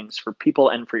and do things for people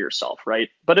and for yourself, right?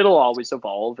 But it'll always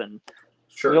evolve, and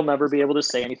you'll never be able to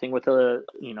say anything with a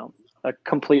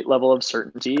complete level of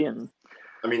certainty. And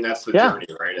I mean, that's the journey,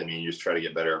 right? I mean, you just try to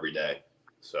get better every day.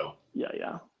 So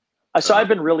yeah. So I've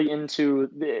been really into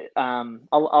the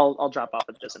I'll drop off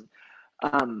at this.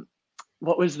 And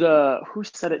what was who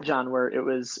said it, John, where it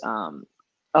was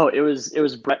it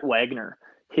was Brett Wagner.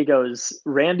 He goes,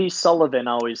 Randy Sullivan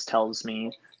always tells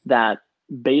me that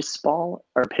baseball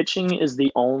or pitching is the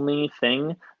only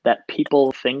thing that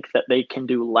people think that they can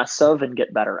do less of and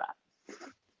get better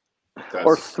at.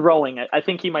 Or throwing it. I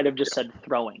think he might have just said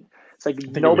throwing. It's like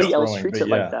nobody else treats it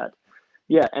like that.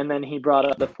 Yeah, and then he brought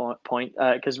up the point,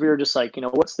 because we were just like,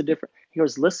 what's the difference? He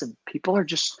goes, listen, people are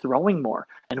just throwing more.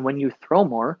 And when you throw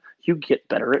more, you get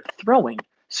better at throwing.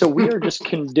 So we are just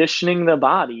conditioning the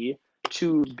body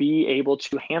to be able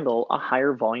to handle a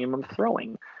higher volume of throwing.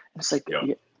 And it's like,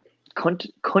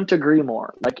 couldn't agree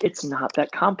more. Like, it's not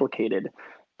that complicated.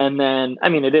 And then, I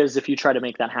mean, it is if you try to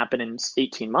make that happen in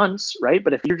 18 months, right?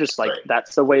 But if you're just like, Right.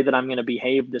 that's the way that I'm going to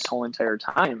behave this whole entire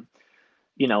time,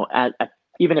 you know, at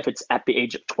even if it's at the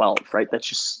age of 12, right? That's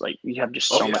just like, you have just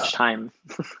so much time.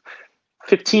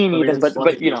 15 even,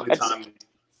 but you know,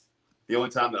 the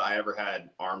only time that I ever had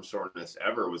arm soreness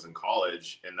ever was in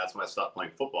college, and that's when I stopped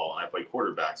playing football and I played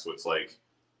quarterback. So it's like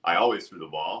I always threw the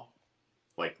ball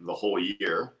like the whole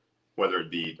year, whether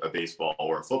it be a baseball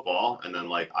or a football, and then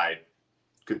like I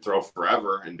could throw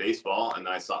forever in baseball, and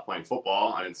then I stopped playing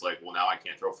football, and it's like, well, now I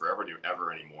can't throw forever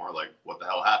ever anymore. Like, what the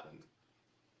hell happened?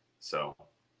 So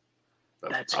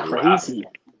that's crazy.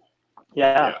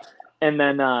 Yeah. And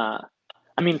then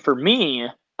I mean, for me,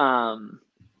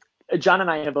 John and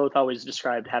I have both always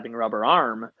described having a rubber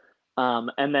arm.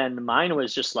 And then mine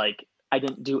was just like, I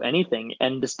didn't do anything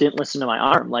and just didn't listen to my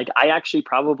arm. Like, I actually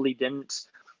probably didn't.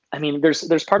 I mean,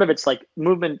 there's part of it's like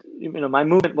movement, you know, my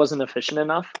movement wasn't efficient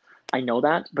enough. I know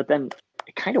that, but then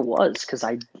it kind of was, because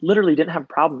I literally didn't have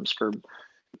problems for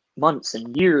months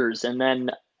and years. And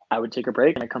then I would take a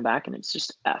break and I come back and it's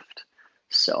just effed.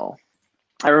 So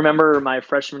I remember my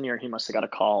freshman year, he must have got a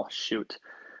call. Shoot.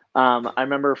 I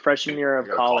remember freshman year of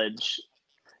college.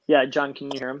 Yeah, John,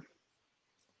 can you hear him?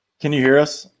 Can you hear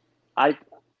us? I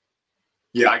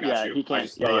got you. He can't. I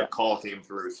just, call came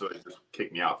through, so it just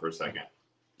kicked me out for a second.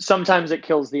 Sometimes it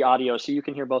kills the audio, so you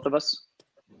can hear both of us?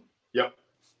 Yep.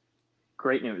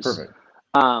 Great news. Perfect.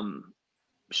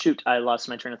 Shoot, I lost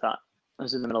my train of thought. I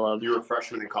was in the middle of. You were a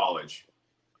freshman in college.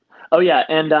 Oh yeah,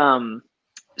 and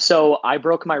so I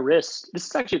broke my wrist. This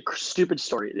is actually a stupid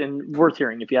story and worth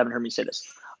hearing if you haven't heard me say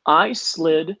this. I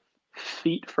slid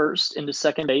feet first into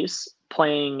second base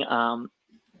playing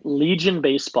Legion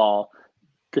baseball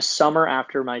the summer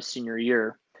after my senior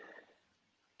year,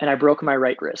 and I broke my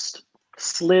right wrist.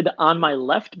 Slid on my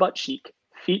left butt cheek,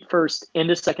 feet first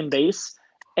into second base,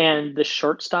 and the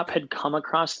shortstop had come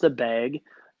across the bag,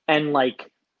 and like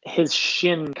his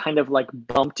shin kind of like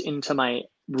bumped into my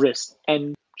wrist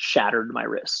and shattered my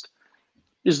wrist.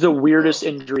 This is the weirdest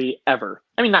injury ever.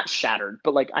 I mean, not shattered,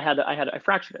 but like I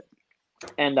fractured it.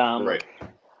 And Right.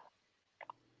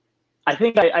 I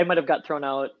think I might have got thrown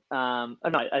out.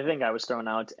 I think I was thrown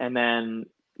out, and then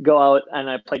go out and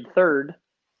I played third.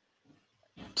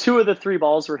 2 of the 3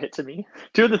 balls were hit to me.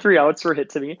 2 of the 3 outs were hit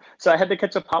to me. So I had to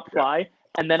catch a pop fly,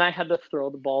 and then I had to throw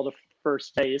the ball to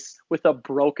first base with a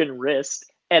broken wrist,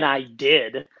 and I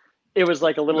did. It was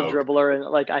like a little dribbler, and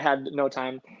like I had no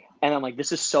time. And I'm like,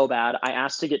 this is so bad. I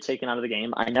asked to get taken out of the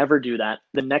game. I never do that.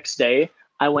 The next day,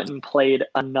 I went and played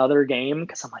another game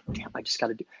because I'm like, damn, I just got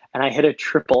to do. And I hit a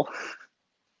triple.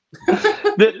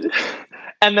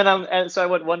 And so I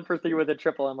went 1 for 3 with a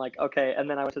triple. I'm like, okay. And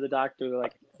then I went to the doctor. They're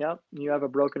like, yep, you have a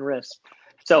broken wrist.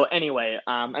 So anyway,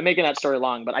 I'm making that story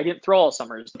long, but I didn't throw all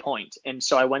summer is the point. And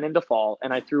so I went into fall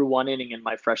and I threw 1 inning in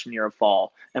my freshman year of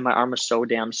fall, and my arm was so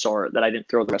damn sore that I didn't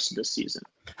throw the rest of the season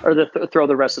or throw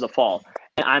the rest of the fall.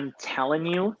 And I'm telling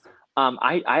you,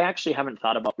 I actually haven't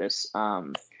thought about this.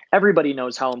 Everybody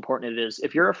knows how important it is.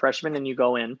 If you're a freshman and you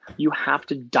go in, you have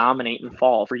to dominate in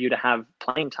fall for you to have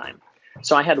playing time.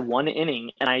 So I had 1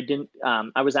 inning, and I didn't.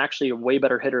 I was actually a way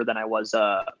better hitter than I was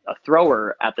a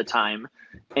thrower at the time,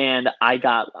 and I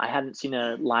hadn't seen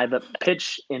a live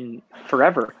pitch in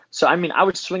forever. So I mean, I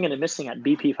was swinging and missing at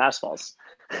BP fastballs,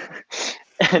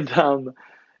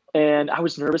 and I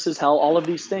was nervous as hell. All of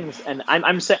these things, and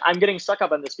I'm getting stuck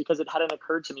up on this because it hadn't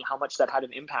occurred to me how much that had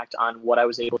an impact on what I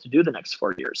was able to do the next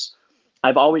 4 years.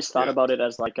 I've always thought about it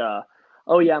as like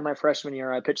oh yeah, my freshman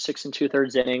year I pitched 6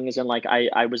 2/3 innings, and like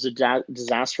I was a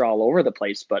disaster all over the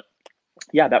place. But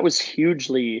yeah, that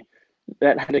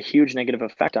had a huge negative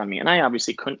effect on me. And I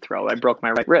obviously couldn't throw. I broke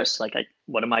my right wrist. Like,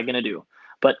 what am I gonna do?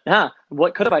 But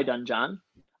what could have I done, John?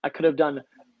 I could have done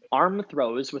arm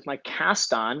throws with my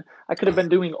cast on. I could have been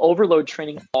doing overload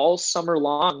training all summer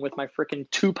long with my freaking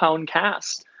 2-pound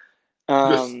cast.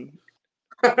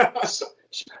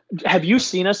 Have you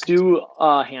seen us do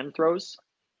hand throws?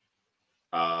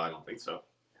 I don't think so.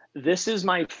 This is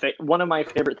one of my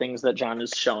favorite things that John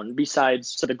has shown.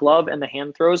 Besides the glove and the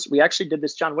hand throws, we actually did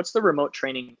this. John, what's the remote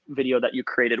training video that you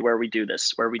created where we do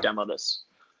this, where we demo this?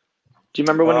 Do you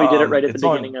remember when we did it right at the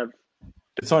beginning of?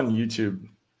 It's on YouTube.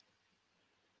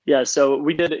 Yeah, so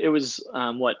we did. It was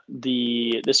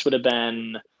this would have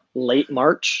been late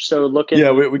March. So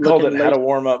we called it how to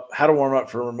warm up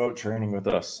for remote training with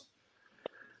us.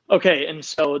 Okay, and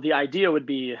so the idea would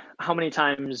be, how many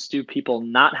times do people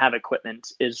not have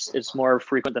equipment is more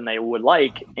frequent than they would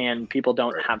like, and people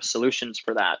don't have solutions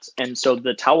for that. And so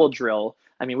the towel drill,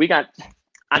 I mean,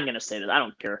 I'm going to say that, I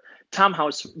don't care. Tom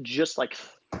House just like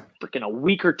freaking a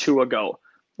week or two ago,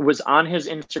 was on his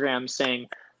Instagram saying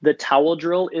the towel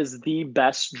drill is the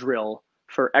best drill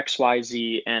for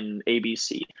XYZ and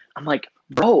ABC. I'm like,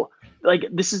 bro, like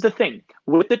this is the thing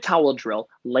with the towel drill,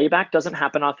 layback doesn't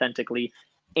happen authentically,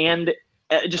 and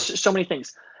just so many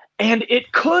things. And you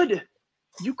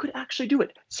could actually do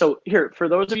it. So here, for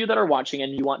those of you that are watching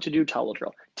and you want to do towel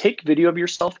drill, take video of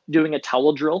yourself doing a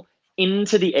towel drill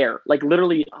into the air, like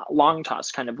literally long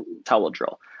toss kind of towel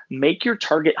drill. Make your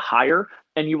target higher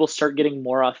and you will start getting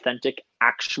more authentic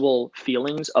actual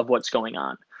feelings of what's going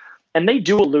on. And they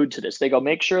do allude to this. They go,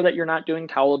 make sure that you're not doing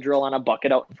towel drill on a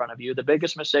bucket out in front of you. The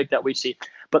biggest mistake that we see.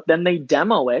 But then they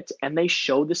demo it and they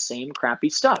show the same crappy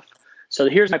stuff. So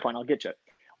here's my point. I'll get to it.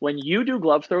 When you do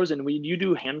glove throws and when you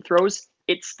do hand throws,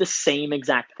 it's the same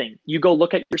exact thing. You go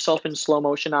look at yourself in slow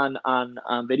motion on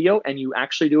video and you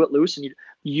actually do it loose and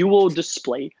you will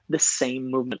display the same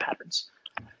movement patterns.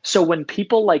 So when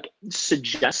people like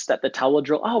suggest that the towel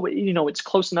drill, oh, you know, it's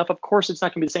close enough. Of course, it's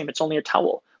not going to be the same. It's only a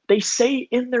towel. They say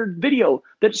in their video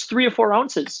that it's 3 or 4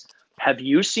 ounces. Have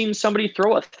you seen somebody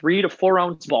throw a 3 to 4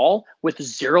 ounce ball with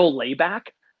 0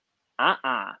 layback?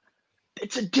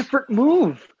 It's a different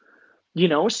move, you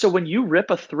know? So when you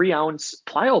rip a 3 ounce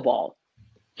plyo ball,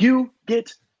 you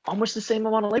get almost the same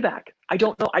amount of layback. I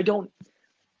don't know.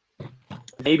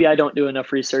 Maybe I don't do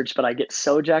enough research, but I get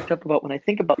so jacked up about when I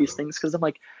think about these things because I'm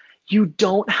like, you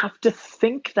don't have to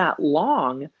think that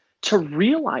long to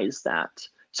realize that.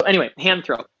 So anyway, hand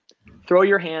throw. Throw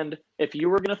your hand. If you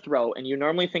were going to throw, and you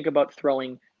normally think about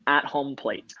throwing at home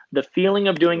plate, the feeling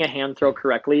of doing a hand throw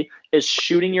correctly is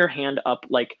shooting your hand up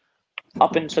like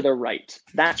up and to the right.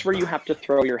 That's where you have to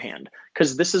throw your hand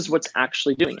because this is what's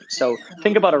actually doing it. So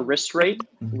think about a wrist weight.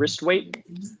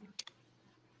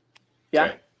 Yeah.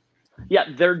 Okay. Yeah,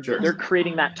 they're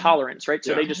creating that tolerance, right?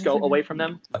 So they just go away from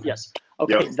them. Yes.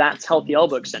 Okay, Yep. That's healthy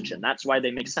elbow extension. That's why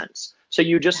they make sense. So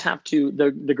you just have to,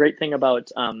 the great thing about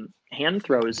hand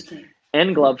throws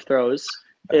and glove throws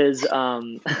is is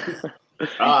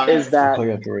that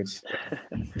afterwards.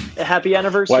 happy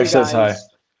anniversary, Wife says hi. guys.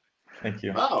 Thank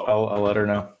you. Oh. I'll let her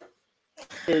know.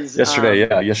 Is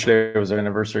Yesterday was our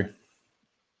anniversary.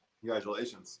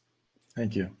 Congratulations.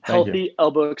 Thank you. healthy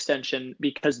elbow extension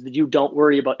because you don't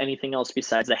worry about anything else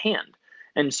besides the hand.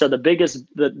 And so the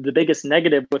biggest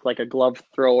negative with like a glove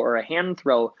throw or a hand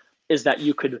throw is that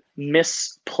you could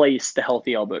misplace the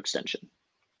healthy elbow extension.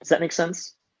 Does that make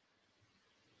sense?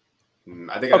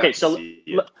 I think. Okay, so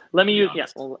let me use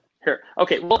here.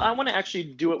 Okay, well, I want to actually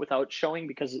do it without showing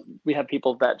because we have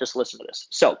people that just listen to this.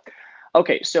 So,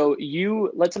 okay, so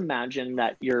let's imagine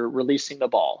that you're releasing the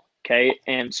ball, okay,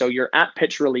 and so you're at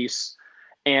pitch release,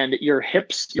 and your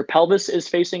pelvis is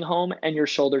facing home, and your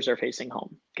shoulders are facing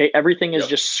home. Okay, everything is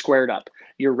just squared up.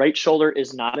 Your right shoulder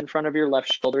is not in front of your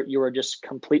left shoulder. You are just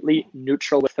completely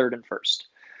neutral with third and first.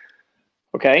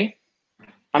 Okay.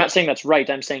 I'm not saying that's right.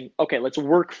 I'm saying, okay, let's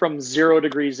work from 0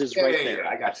 degrees is right there.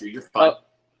 I got you. You're fine.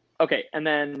 Okay. And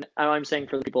then I'm saying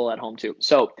for the people at home too.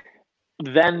 So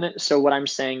what I'm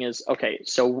saying is, okay,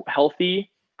 so healthy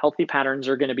patterns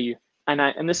are going to be,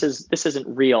 and this isn't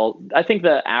real. I think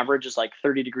the average is like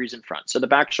 30 degrees in front. So the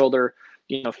back shoulder,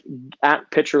 you know, at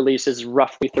pitch release is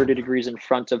roughly 30 degrees in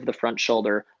front of the front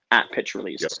shoulder at pitch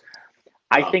release. Yep.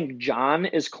 I think John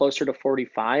is closer to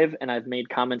 45, and I've made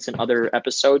comments in other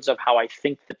episodes of how I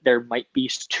think that there might be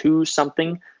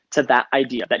something to that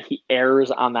idea that he errs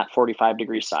on that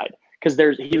 45-degree side because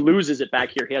he loses it back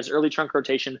here. He has early trunk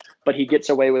rotation, but he gets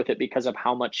away with it because of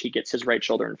how much he gets his right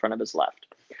shoulder in front of his left.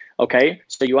 Okay,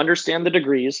 so you understand the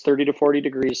degrees, 30 to 40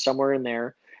 degrees, somewhere in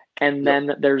there. And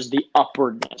then there's the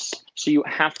upwardness. So you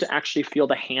have to actually feel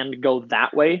the hand go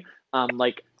that way.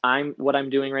 What I'm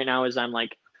doing right now is I'm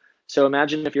like, so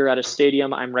imagine if you're at a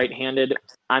stadium, I'm right-handed,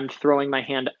 I'm throwing my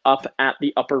hand up at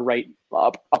the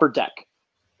upper deck,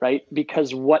 right?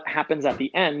 Because what happens at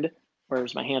the end,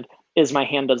 where's my hand, is my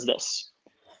hand does this.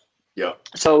 Yeah.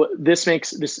 So this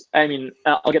makes this,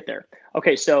 I'll get there.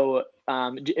 Okay, so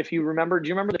if you remember, do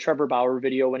you remember the Trevor Bauer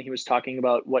video when he was talking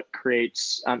about what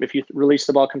creates, if you release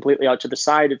the ball completely out to the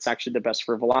side, it's actually the best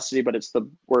for velocity, but it's the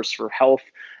worst for health.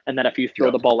 And then if you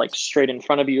throw the ball like straight in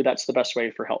front of you, that's the best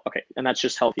way for health. Okay, and that's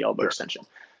just healthy elbow extension.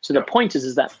 So the point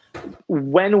is that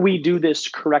when we do this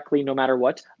correctly, no matter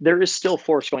what, there is still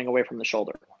force going away from the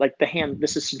shoulder. Like the hand,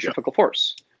 this is centrifugal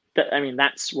force.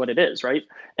 That's what it is, right?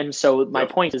 And so my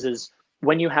point is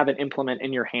when you have an implement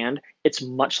in your hand, it's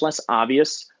much less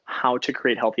obvious how to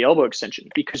create healthy elbow extension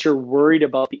because you're worried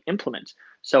about the implement.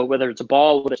 So whether it's a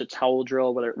ball, whether it's a towel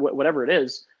drill, whatever it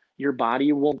is, your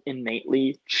body will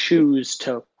innately choose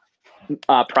to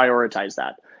prioritize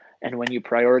that. And when you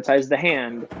prioritize the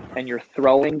hand and you're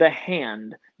throwing the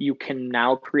hand, you can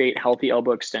now create healthy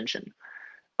elbow extension.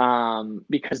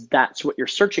 Because that's what you're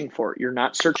searching for. You're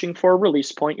not searching for a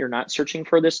release point. You're not searching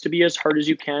for this to be as hard as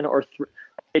you can, or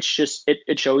it's just,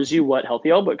 it shows you what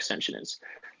healthy elbow extension is.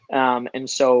 And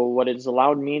so what it's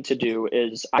allowed me to do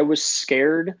is I was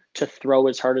scared to throw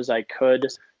as hard as I could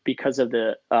because of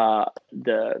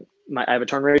I have a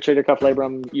torn rotator cuff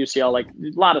labrum, UCL, like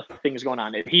a lot of things going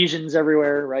on, adhesions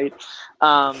everywhere, right?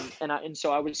 And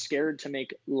so I was scared to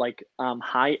make like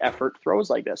high effort throws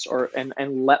like this,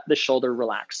 and let the shoulder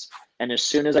relax. And as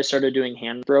soon as I started doing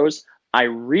hand throws, I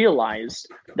realized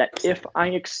that if I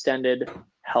extended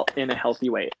in a healthy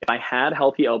way, if I had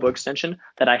healthy elbow extension,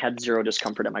 that I had zero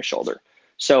discomfort at my shoulder.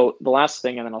 So the last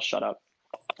thing, and then I'll shut up.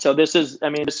 So this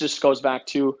just goes back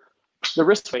to the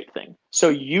wrist weight thing. So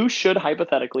you should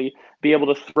hypothetically be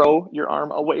able to throw your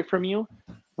arm away from you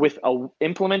with a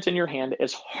implement in your hand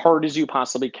as hard as you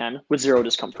possibly can with zero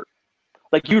discomfort.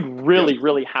 Like you'd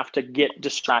really have to get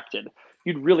distracted.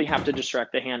 You'd really have to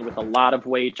distract the hand with a lot of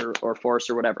weight or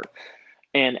force or whatever.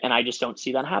 And I just don't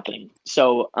see that happening.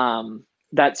 So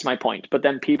that's my point. But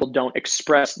then people don't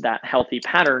express that healthy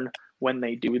pattern when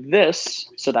they do this.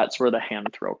 So that's where the hand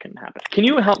throw can happen. Can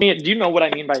you help me? Do you know what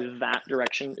I mean by that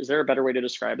direction? Is there a better way to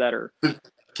describe that? Or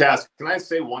Cass, can I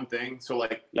say one thing? So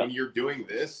like when you're doing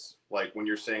this, like when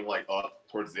you're saying like up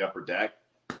towards the upper deck,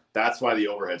 that's why the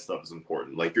overhead stuff is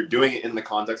important. Like you're doing it in the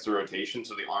context of rotation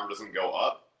so the arm doesn't go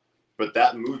up, but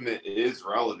that movement is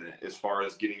relevant as far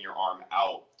as getting your arm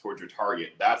out towards your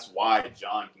target. That's why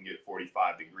John can get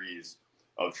 45 degrees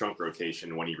of trunk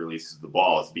rotation when he releases the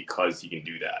ball, is because he can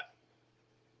do that.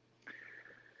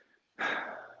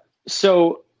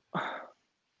 So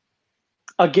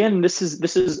again, this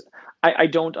is I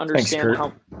don't understand.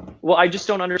 Thanks, I just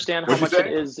don't understand how much it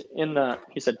is in the,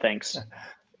 he said, thanks.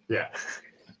 Yeah.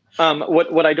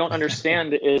 What I don't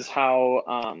understand is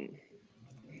how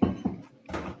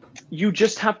you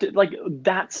just have to, like,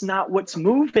 that's not what's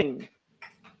moving.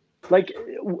 Like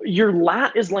your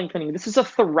lat is lengthening. This is a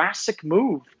thoracic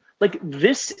move. Like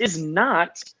this is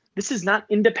not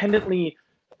independently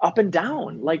up and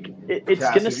down. Like it's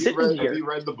going to sit in here. Have you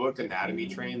read the book Anatomy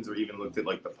Trains, or even looked at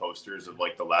like the posters of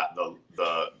like the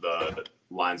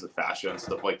lines of fascia and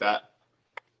stuff like that?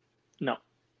 No.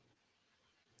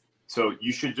 So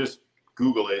you should just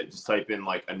Google it. Just type in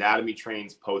like Anatomy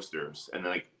Trains posters and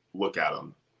then like look at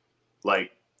them.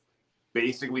 Like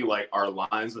basically like our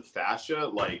lines of fascia,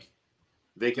 like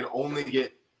they can only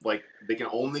get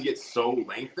so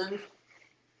lengthened,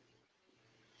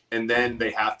 and then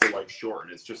they have to like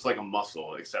shorten. It's just like a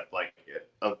muscle, except like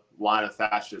a line of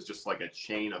fascia is just like a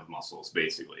chain of muscles,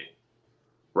 basically,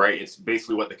 right? It's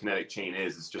basically what the kinetic chain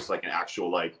is. It's just like an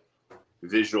actual like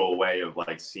visual way of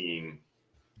like seeing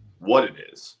what it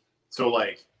is. So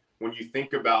like when you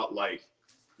think about like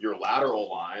your lateral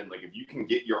line, like if you can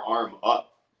get your arm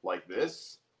up like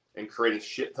this and create a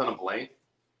shit ton of length,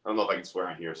 I don't know if I can swear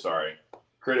on here, sorry.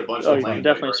 Create a bunch of length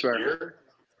definitely right swear. Here,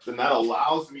 then that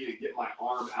allows me to get my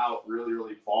arm out really,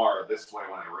 really far this way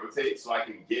when I rotate, so I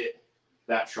can get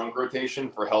that trunk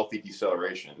rotation for healthy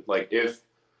deceleration. Like if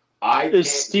I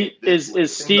is Steve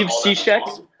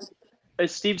Cishek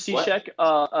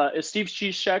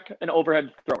an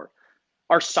overhead thrower?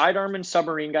 Are sidearm and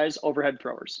submarine guys overhead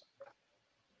throwers?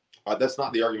 That's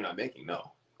not the argument I'm making.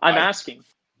 No, I'm asking.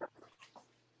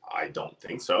 I don't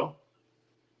think so.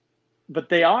 But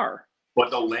they are. But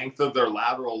the length of their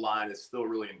lateral line is still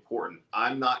really important.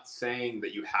 I'm not saying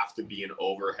that you have to be an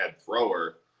overhead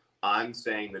thrower. I'm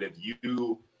saying that if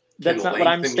you that's not what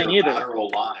I'm saying your either. Lateral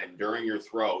line during your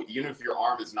throw, even if your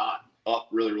arm is not up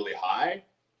really, really high,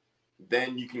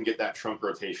 then you can get that trunk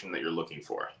rotation that you're looking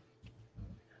for.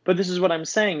 But this is what I'm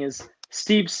saying is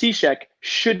Steve Cishek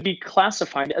should be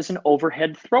classified as an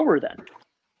overhead thrower then.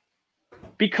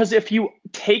 Because if you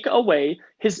take away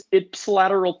his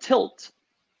ipsilateral tilt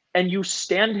and you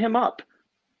stand him up,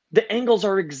 the angles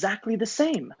are exactly the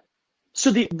same. So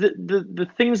the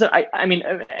things that I mean,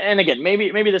 and again,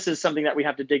 maybe this is something that we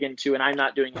have to dig into, and I'm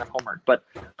not doing enough homework, but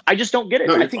I just don't get it.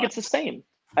 No, I think it's the same.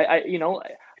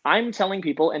 I'm telling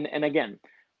people, and again,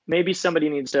 maybe somebody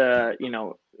needs to,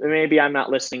 maybe I'm not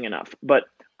listening enough, but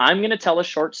I'm going to tell a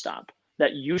shortstop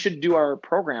that you should do our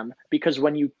program, because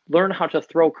when you learn how to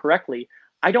throw correctly,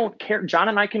 I don't care. John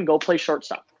and I can go play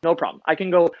shortstop. No problem. I can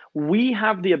go. We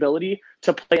have the ability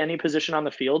to play any position on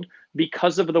the field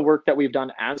because of the work that we've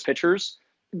done as pitchers.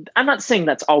 I'm not saying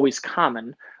that's always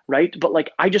common, right? But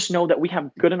like, I just know that we have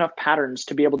good enough patterns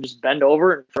to be able to just bend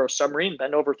over and throw submarine,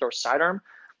 bend over, throw sidearm.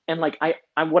 And like,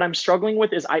 what I'm struggling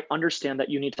with is I understand that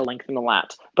you need to lengthen the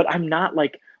lat, but I'm not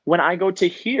like, when I go to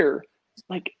here,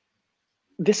 like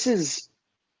this is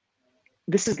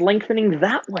this is lengthening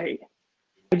that way.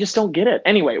 I just don't get it.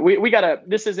 Anyway, we gotta.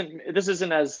 This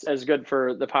isn't as good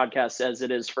for the podcast as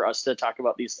it is for us to talk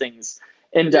about these things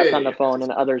in depth on the phone and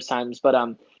other times. But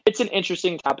it's an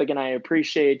interesting topic, and I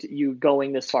appreciate you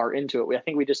going this far into it. I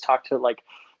think we just talked to like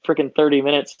freaking 30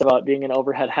 minutes about being an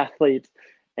overhead athlete,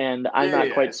 and I'm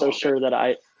not quite so sure that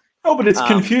I. No, but it's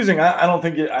confusing. I don't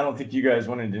think you guys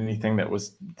went into anything that was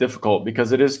difficult,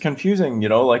 because it is confusing.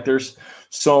 Like there's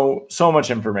so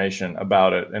much information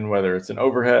about it, and whether it's an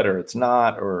overhead or it's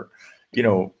not, or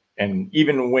and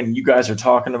even when you guys are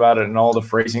talking about it and all the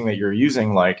phrasing that you're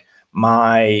using, like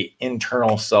my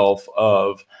internal self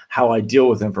of how I deal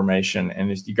with information, and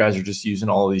you guys are just using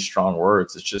all of these strong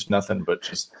words. It's just nothing but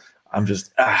I'm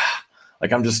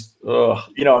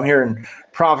hearing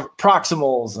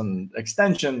proximals and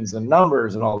extensions and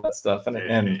numbers and all that stuff. But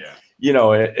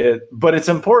it's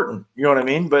important, you know what I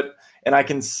mean? And I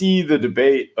can see the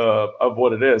debate of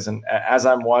what it is. And as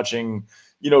I'm watching,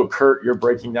 Kurt, you're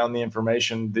breaking down the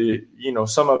information,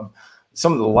 some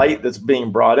of the light that's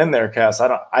being brought in there, Cass,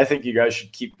 I think you guys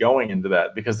should keep going into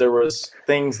that, because there was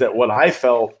things that what I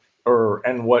felt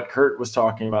and what Kurt was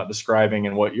talking about describing,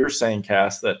 and what you're saying,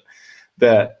 Cass,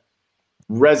 that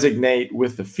resonate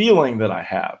with the feeling that I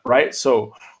have, right?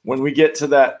 So when we get to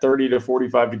that 30 to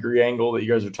 45 degree angle that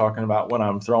you guys are talking about when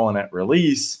I'm throwing at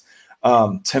release,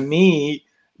 to me,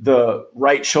 the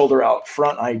right shoulder out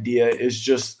front idea is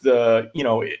just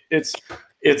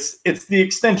it's the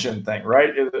extension thing,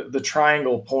 right? The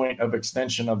triangle point of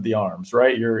extension of the arms,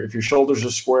 right? If your shoulders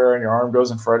are square and your arm goes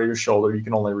in front of your shoulder, you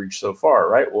can only reach so far,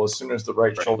 right? Well, as soon as the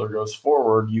right shoulder goes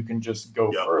forward, you can just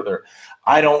go further.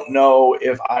 I don't know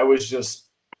if I was just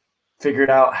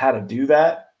figured out how to do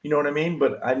that, you know what I mean?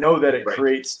 But I know that it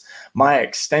creates my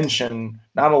extension,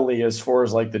 not only as far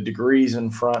as like the degrees in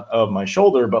front of my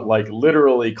shoulder, but like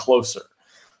literally closer.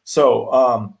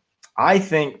 So I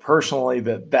think personally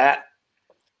that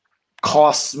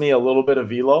costs me a little bit of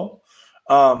velo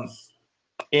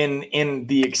in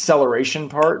the acceleration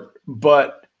part,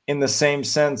 but in the same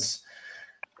sense,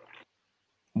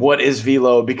 what is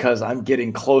velo? Because I'm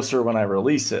getting closer when I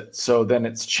release it. So then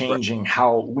it's changing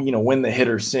how, when the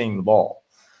hitter's seeing the ball.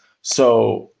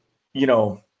 So,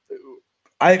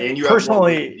 I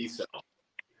personally,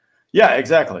 yeah,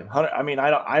 exactly. I mean,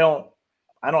 I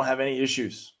don't have any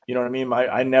issues. You know what I mean?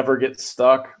 I never get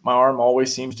stuck. My arm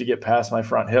always seems to get past my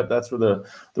front hip. That's where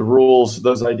the rules,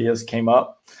 those ideas came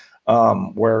up,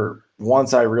 where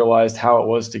once I realized how it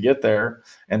was to get there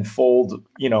and fold,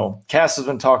 Cass has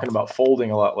been talking about folding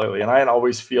a lot lately, and I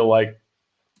always feel like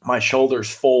my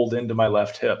shoulders fold into my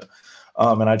left hip.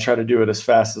 And I try to do it as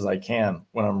fast as I can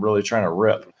when I'm really trying to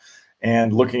rip.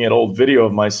 And looking at old video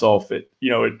of myself, it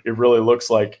really looks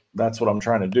like that's what I'm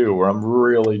trying to do, where I'm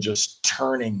really just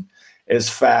turning as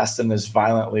fast and as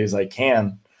violently as I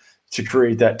can to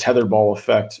create that tetherball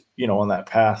effect, on that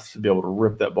path to be able to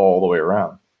rip that ball all the way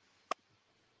around.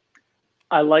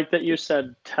 I like that you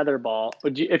said tetherball.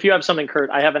 If you have something,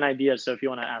 Kurt, I have an idea. So if you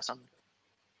want to ask something.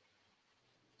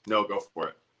 No, go for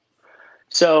it.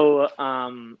 So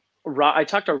I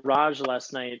talked to Raj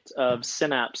last night of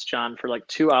Synapse, John, for like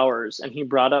 2 hours, and he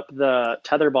brought up the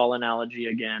tetherball analogy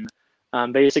again,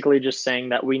 basically just saying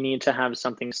that we need to have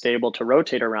something stable to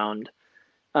rotate around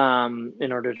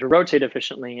in order to rotate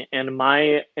efficiently. And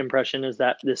my impression is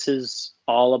that this is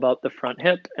all about the front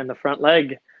hip and the front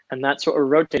leg, and that's what we're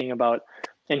rotating about.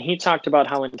 And he talked about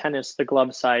how in tennis, the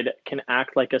glove side can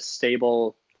act like a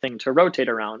stable thing to rotate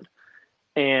around.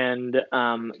 And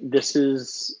this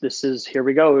is here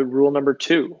we go, rule number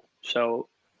 2. So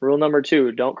rule number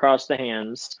 2, don't cross the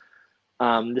hands.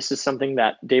 This is something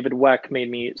that David Weck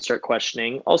made me start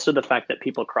questioning. Also the fact that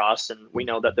people cross, and we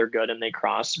know that they're good and they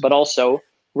cross, but also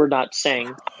we're not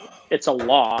saying it's a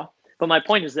law. But my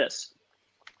point is this: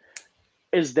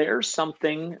 is there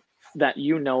something that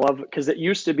you know of? Because it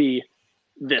used to be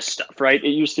this stuff, right?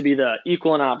 It used to be the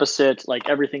equal and opposite, like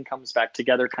everything comes back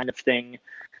together kind of thing.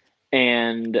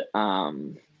 And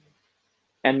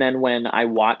then when I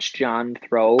watch John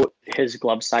throw, his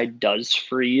glove side does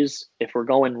freeze. If we're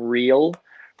going real,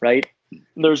 right,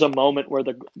 there's a moment where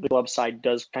the glove side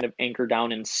does kind of anchor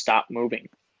down and stop moving.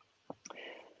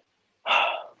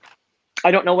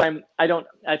 I don't know what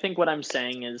I think what I'm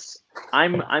saying is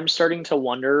I'm starting to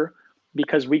wonder,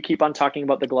 because we keep on talking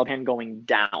about the glove hand going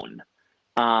down.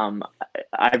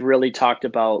 I've really talked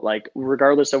about, like,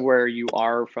 regardless of where you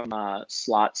are from a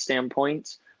slot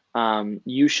standpoint,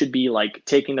 you should be like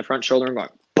taking the front shoulder and going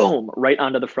boom right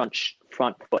onto the front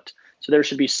foot. So there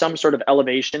should be some sort of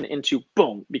elevation into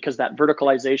boom, because that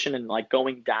verticalization and like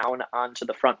going down onto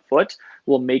the front foot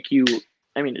will make you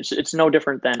I mean, it's no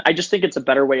different than, I just think it's a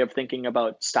better way of thinking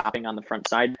about stopping on the front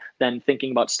side than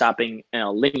thinking about stopping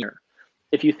linear.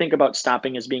 If you think about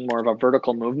stopping as being more of a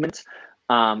vertical movement,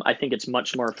 I think it's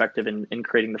much more effective in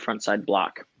creating the front side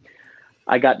block.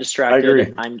 I got distracted.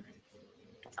 I agree.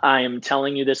 I am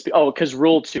telling you this. Oh, because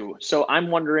rule 2. So I'm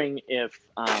wondering if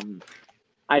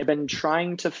I've been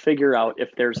trying to figure out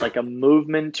if there's like a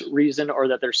movement reason or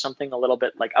that there's something a little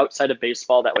bit like outside of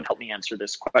baseball that would help me answer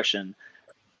this question.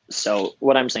 So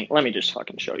what I'm saying, let me just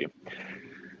fucking show you.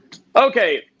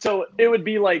 Okay, so it would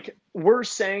be like, we're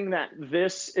saying that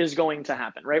this is going to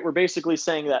happen, right? We're basically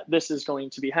saying that this is going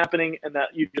to be happening and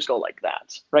that you just go like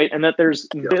that, right? And that there's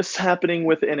this happening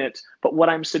within it. But what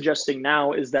I'm suggesting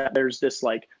now is that there's this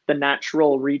like the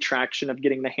natural retraction of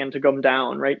getting the hand to come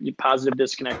down, right? Positive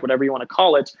disconnect, whatever you want to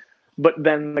call it. But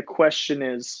then the question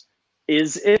is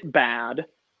it bad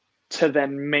to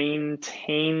then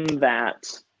maintain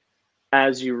that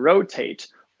as you rotate?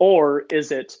 Or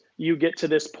is it you get to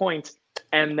this point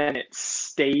and then it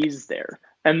stays there?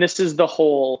 And this is the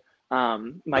whole,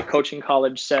 my coaching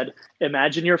college said,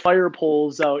 imagine your fire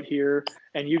poles out here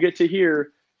and you get to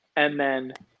here and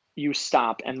then you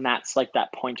stop. And that's like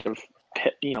that point of,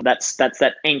 that's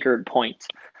that anchored point.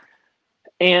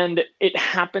 And it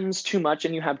happens too much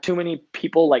and you have too many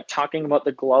people like talking about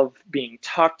the glove being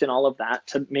tucked and all of that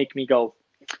to make me go,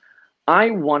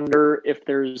 I wonder if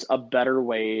there's a better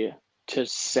way to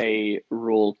say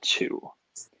rule 2.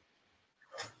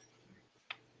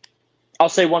 I'll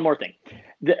say one more thing.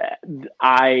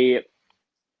 Okay.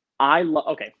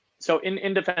 So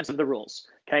in defense of the rules,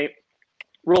 okay.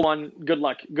 Rule 1, good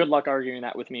luck arguing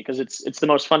that with me because it's the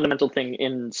most fundamental thing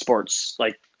in sports.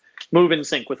 Like, move in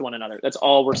sync with one another. That's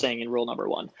all we're saying in rule number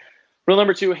 1. Rule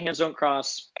number 2, hands don't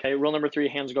cross. Okay. Rule number 3,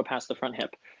 hands go past the front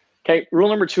hip. Okay. Rule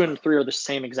number 2 and 3 are the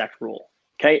same exact rule.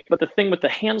 Okay. But the thing with the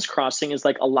hands crossing is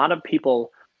like a lot of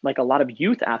people, like a lot of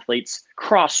youth athletes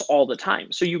cross all the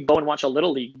time. So you go and watch a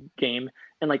little league game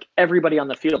and like everybody on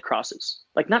the field crosses,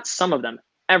 like not some of them,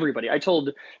 everybody. I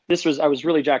was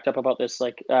really jacked up about this.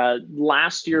 Like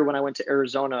last year when I went to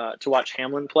Arizona to watch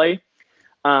Hamlin play,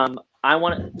 I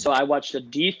watched a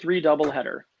D3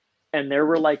 doubleheader and there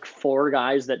were like 4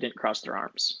 guys that didn't cross their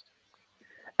arms.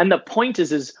 And the point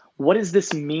is what does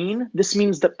this mean? This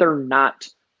means that they're not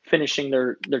finishing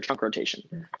their trunk rotation,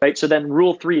 right? So then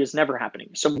rule 3 is never happening.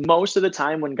 So most of the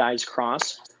time when guys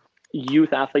cross,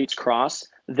 youth athletes cross,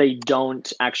 they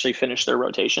don't actually finish their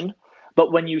rotation.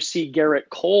 But when you see Garrett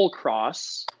Cole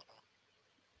cross,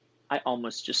 I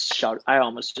almost just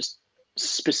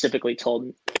specifically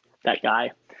told that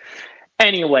guy.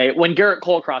 Anyway, when Garrett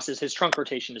Cole crosses, his trunk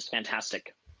rotation is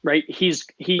fantastic, right? He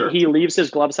leaves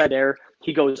his glove side there.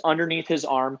 He goes underneath his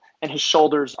arm and his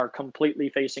shoulders are completely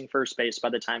facing first base by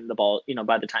the time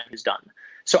by the time he's done.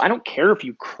 So I don't care if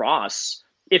you cross,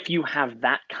 if you have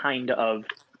that kind of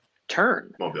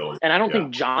turn. Mobility. And I don't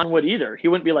think John would either. He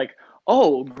wouldn't be like,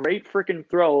 oh, great freaking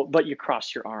throw, but you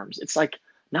cross your arms. It's like,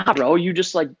 nah, bro, you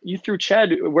just like, you threw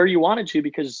Ched where you wanted to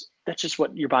because that's just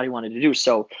what your body wanted to do.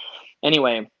 So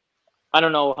anyway, I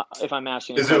don't know if I'm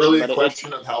asking. Is it really a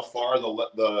question of how far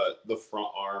the front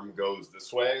arm goes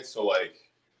this way? So like,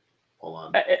 hold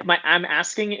on. I'm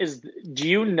asking is, do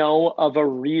you know of a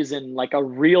reason, like a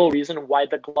real reason why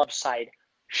the glove side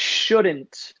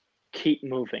shouldn't keep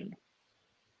moving?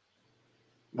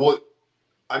 Well,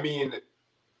 I mean,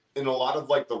 in a lot of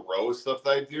like the row stuff that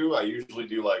I do, I usually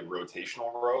do like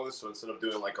rotational rows. So instead of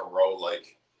doing like a row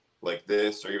like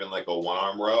this or even like a one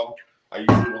arm row, I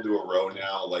usually will do a row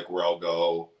now, like where I'll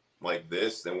go like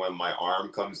this. And when my arm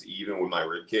comes even with my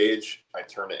rib cage, I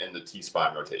turn it into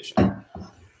T-spine rotation.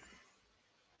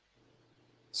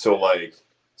 So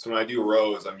when I do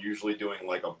rows, I'm usually doing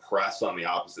like a press on the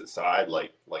opposite side,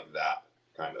 like that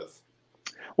kind of.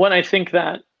 Well, I think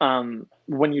that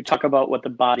when you talk about what the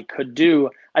body could do,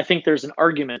 I think there's an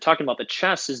argument talking about the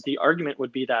chest is the argument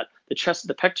would be that the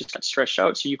pec just got stretched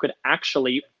out. So you could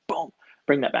actually, boom,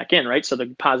 bring that back in, right? So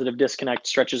the positive disconnect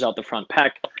stretches out the front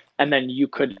pec, and then you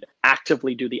could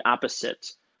actively do the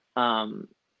opposite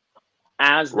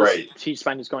as the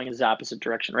T-spine is going in the opposite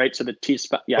direction, right? So the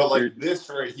T-spine, yeah. But like this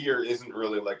right here isn't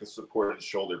really like a supported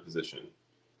shoulder position.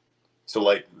 So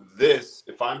like this,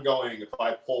 if I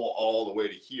pull all the way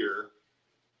to here,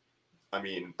 I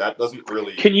mean, that doesn't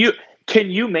really. Can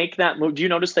you make that move? Do you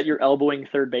notice that you're elbowing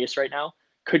third base right now?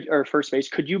 Or first base?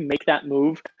 Could you make that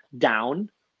move down,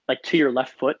 like to your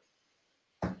left foot?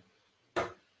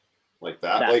 Like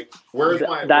that? Like where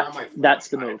am I? That's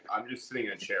the move. I'm just sitting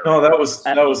in a chair. No, that was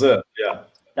it. Yeah.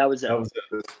 That was it. That was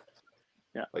it.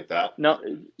 Yeah. Like that? No.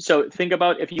 So think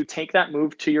about if you take that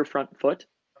move to your front foot.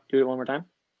 Do it one more time.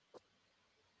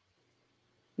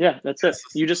 Yeah, that's it.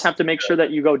 You just have to make sure that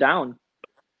you go down.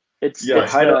 It's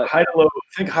high to low.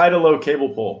 Think high to low cable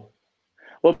pull.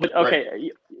 Well, but okay,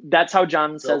 that's how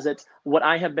John says it. What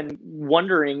I have been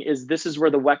wondering is this is where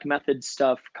the WEC method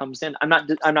stuff comes in. I'm not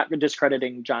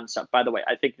discrediting John's stuff, by the way.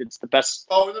 I think it's the best.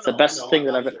 The best thing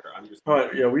that I've.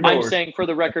 I'm saying for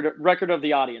the record of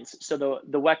the audience. So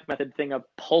the WEC method thing of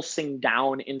pulsing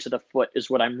down into the foot is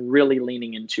what I'm really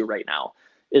leaning into right now.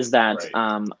 Is that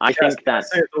I think that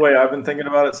say it the way I've been thinking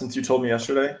about it since you told me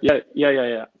yesterday.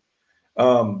 Yeah.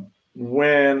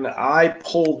 When I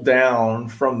pull down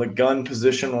from the gun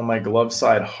position on my glove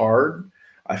side hard,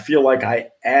 I feel like I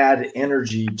add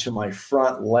energy to my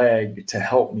front leg to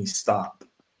help me stop.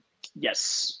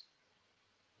 Yes.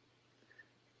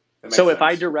 So if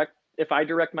I direct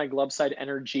my glove side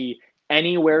energy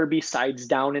anywhere besides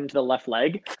down into the left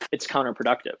leg, it's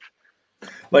counterproductive.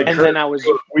 Like, and then I was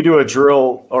doing a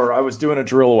drill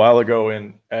a while ago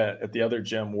at the other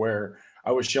gym where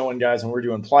I was showing guys when we're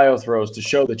doing plyo throws to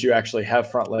show that you actually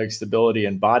have front leg stability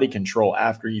and body control.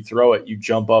 After you throw it, you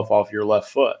jump up off your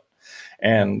left foot.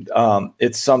 And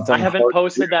it's something I haven't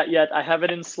posted that yet. I have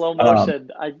it in slow motion.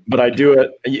 But I do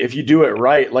it. If you do it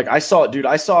right, like I saw a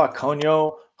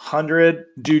Conyo 100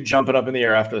 dude jumping up in the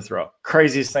air after the throw.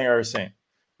 Craziest thing I've ever seen.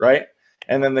 Right.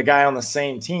 And then the guy on the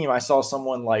same team, I saw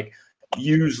someone like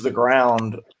use the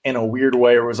ground in a weird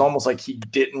way. It was almost like he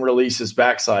didn't release his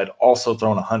backside, also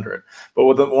thrown 100. But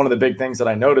one of the big things that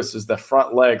I noticed is the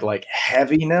front leg, like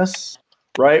heaviness,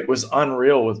 right, was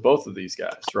unreal with both of these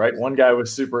guys, right? One guy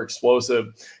was super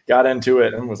explosive, got into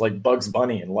it and was like Bugs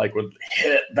Bunny and like would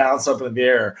hit, bounce up in the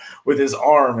air with his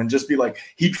arm and just be like,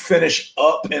 he'd finish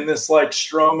up in this like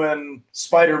Strowman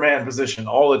Spider-Man position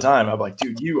all the time. I'm like,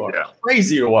 dude, you are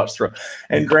crazy to watch throw.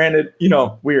 And granted,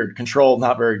 weird control,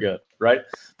 not very good, right?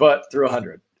 But threw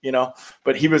 100,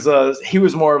 but he was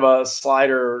more of a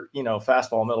slider,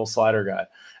 fastball middle slider guy.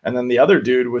 And then the other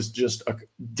dude was just a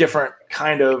different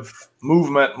kind of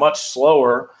movement, much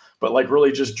slower, but like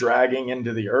really just dragging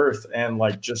into the earth and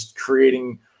like just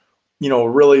creating, a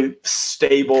really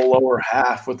stable lower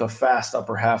half with a fast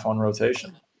upper half on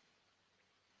rotation.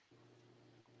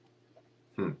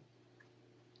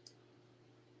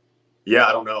 Yeah,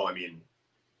 I don't know. I mean,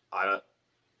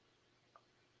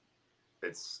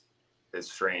 it's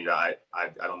strange. I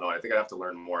don't know. I think I'd have to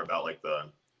learn more about like the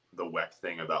WEC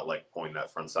thing about like pulling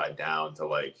that front side down to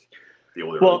like be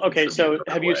able to. Well, okay. So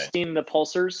have you seen the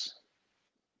pulsers?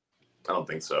 I don't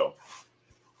think so.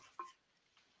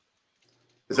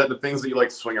 Is that the things that you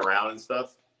like swing around and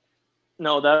stuff?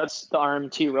 No, that's the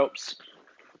RMT ropes.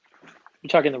 You're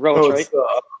talking the ropes, right?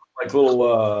 Like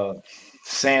little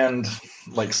sand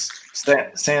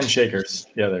shakers.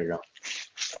 Yeah, there you go.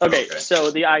 Okay, so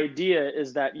the idea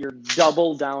is that you're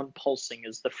double down pulsing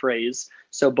is the phrase.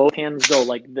 So both hands go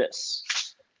like this.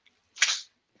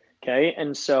 Okay,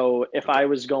 and so if I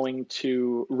was going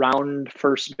to round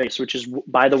first base, which is,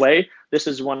 by the way, this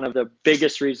is one of the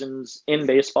biggest reasons in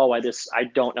baseball why I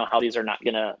don't know how these are not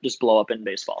going to just blow up in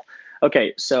baseball.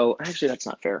 Okay, so actually that's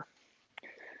not fair.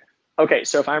 Okay,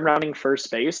 so if I'm rounding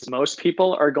first base, most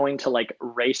people are going to like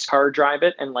race car drive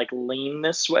it and like lean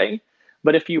this way.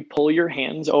 But if you pull your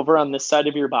hands over on this side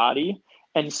of your body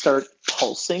and start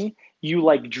pulsing, you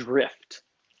like drift.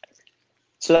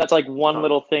 So that's like one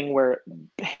little thing where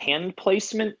hand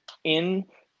placement just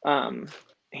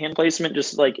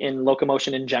like in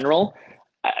locomotion in general,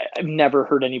 I've never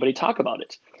heard anybody talk about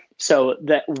it. So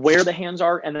that where the hands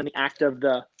are and then the act of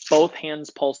the both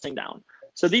hands pulsing down.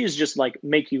 So these just like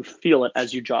make you feel it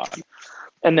as you jog.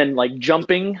 And then like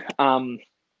jumping,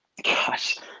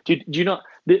 gosh, do you know,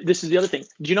 this is the other thing.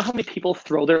 Do you know how many people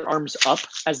throw their arms up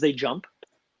as they jump?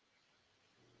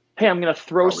 Hey, I'm going to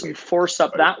throw some force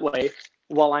up that way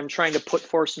while I'm trying to put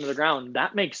force into the ground.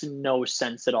 That makes no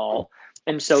sense at all.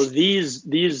 And so these,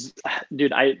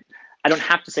 dude, I don't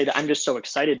have to say that. I'm just so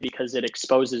excited because it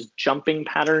exposes jumping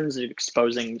patterns, it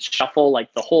exposing shuffle,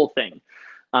 like the whole thing.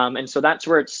 And so that's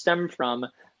where it stemmed from.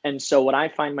 And so what I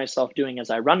find myself doing as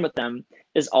I run with them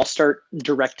is I'll start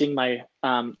directing my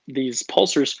these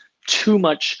pulsers too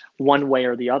much one way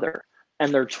or the other.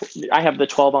 And I have the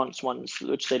 12-ounce ones,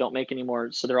 which they don't make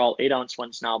anymore. So they're all 8-ounce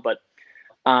ones now. But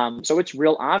so it's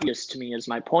real obvious to me, is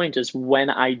my point, is when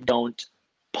I don't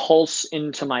pulse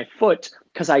into my foot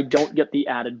because I don't get the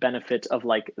added benefit of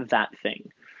like that thing,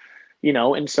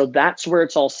 and so that's where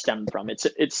it's all stemmed from.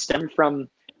 It's stemmed from,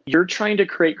 you're trying to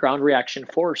create ground reaction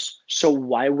force. So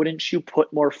why wouldn't you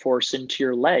put more force into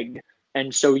your leg?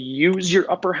 And so use your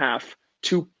upper half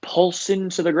to pulse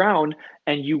into the ground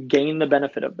and you gain the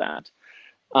benefit of that.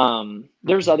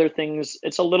 There's other things.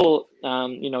 It's a little,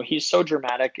 he's so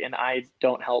dramatic, and I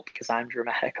don't help because I'm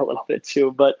dramatic a little bit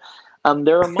too. But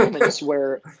there are moments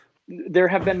where there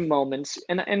have been moments,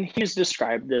 and he's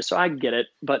described this, so I get it.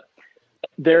 But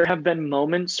there have been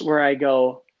moments where I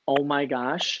go, oh my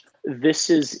gosh, this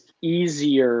is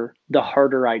easier the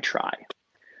harder I try.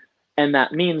 And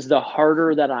that means the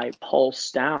harder that I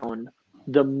pulse down,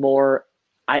 the more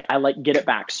I like get it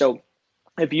back. So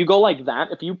if you go like that,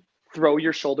 if you throw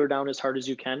your shoulder down as hard as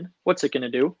you can, what's it going to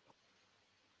do?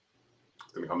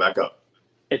 It's going to come back up.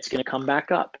 It's going to come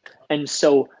back up. And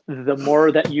so the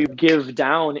more that you give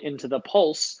down into the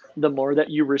pulse, the more that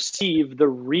you receive the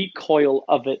recoil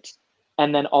of it.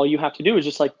 And then all you have to do is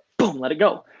just like, boom, let it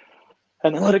go.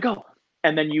 And then let it go.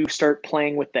 And then you start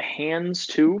playing with the hands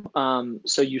too.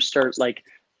 So you start like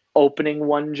opening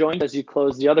one joint as you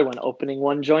close the other one, opening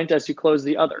one joint as you close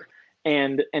the other.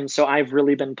 And so I've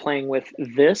really been playing with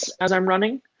this as I'm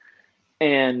running.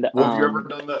 And well, have you ever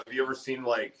done that? Have you ever seen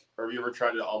like, or have you ever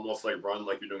tried to almost like run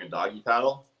like you're doing a doggy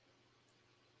paddle?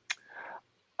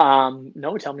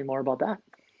 No, tell me more about that.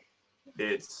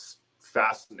 It's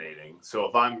fascinating.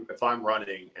 So if I'm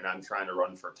running and I'm trying to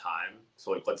run for time,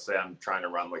 so like let's say I'm trying to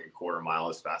run like a quarter mile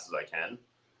as fast as I can.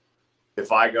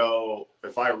 If I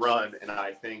run and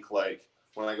I think like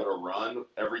when I go to run,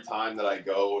 every time that I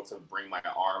go to bring my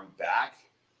arm back,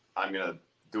 I'm gonna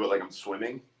do it like I'm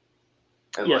swimming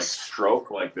and like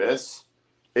stroke like this.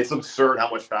 It's absurd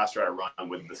how much faster I run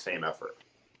with the same effort.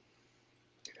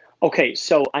 Okay,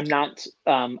 so I'm not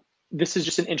this is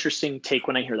just an interesting take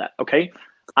when I hear that. Okay.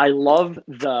 I love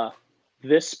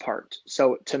this part.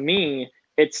 So to me,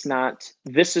 it's not,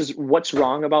 this is what's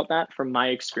wrong about that from my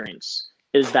experience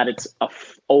is that it's a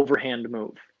overhand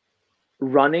move.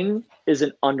 Running is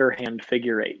an underhand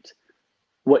figure eight.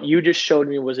 What you just showed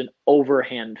me was an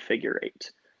overhand figure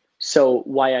eight. So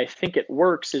why I think it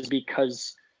works is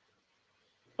because,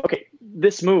 okay,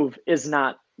 this move is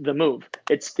not the move.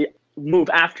 It's the move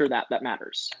after that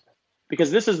matters. Because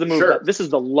this is the move, sure. This is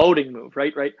the loading move,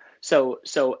 right? So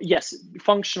yes,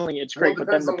 functionally it's great, but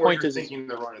then the point is thinking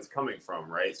the run is coming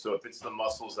from, right? So if it's the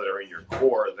muscles that are in your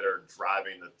core that are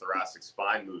driving the thoracic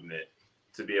spine movement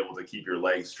to be able to keep your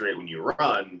legs straight when you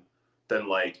run, then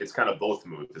like it's kind of both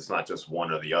moves. It's not just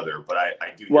one or the other. But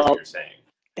I do know what you're saying.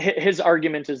 His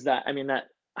argument is that, I mean, that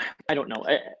I don't know.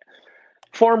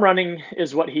 Form running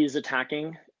is what he's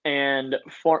attacking, and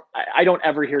I don't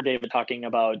ever hear David talking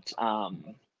about.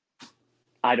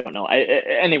 I don't know.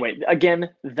 Anyway, again,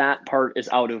 that part is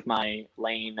out of my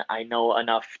lane. I know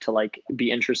enough to like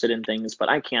be interested in things, but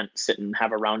I can't sit and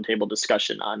have a roundtable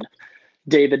discussion on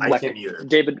David. I can't either.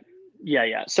 David,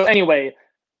 yeah. So anyway,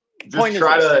 you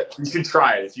should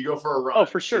try it. If you go for a run, oh,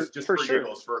 for sure, just for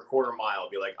giggles, for a quarter mile,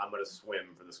 be like, I'm going to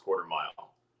swim for this quarter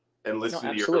mile, and listen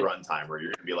to your run timer.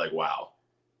 You're going to be like, wow.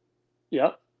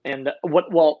 Yep. And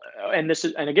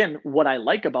again, what I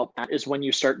like about that is when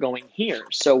you start going here.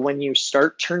 So when you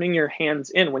start turning your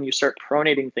hands in, when you start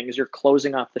pronating things, you're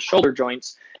closing off the shoulder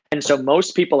joints. And so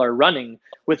most people are running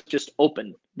with just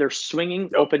open. They're swinging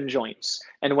open joints.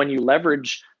 And when you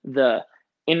leverage the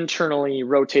internally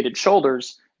rotated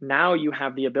shoulders, now you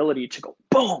have the ability to go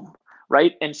boom,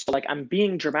 right? And so like I'm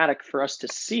being dramatic for us to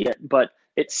see it, but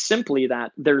it's simply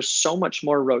that there's so much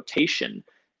more rotation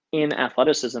in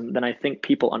athleticism than I think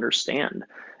people understand.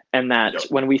 And that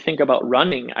when we think about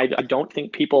running, I don't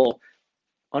think people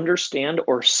understand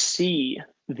or see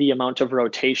the amount of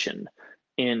rotation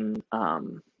in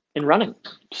running.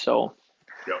 So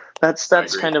that's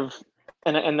kind of,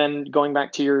 and then going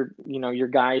back to your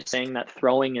guy saying that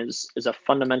throwing is a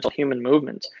fundamental human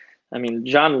movement. I mean,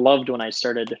 John loved when I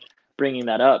started bringing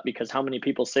that up, because how many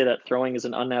people say that throwing is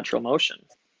an unnatural motion,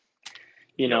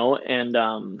 and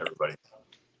everybody.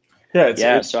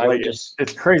 Yeah, so I would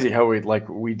it's crazy how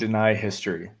we deny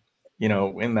history,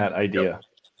 in that idea.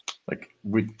 The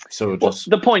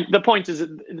point is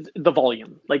the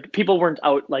volume. Like people weren't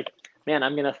out like, man,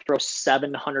 I'm going to throw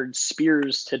 700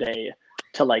 spears today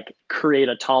to like create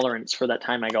a tolerance for that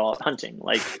time I go out hunting.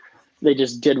 Like they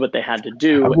just did what they had to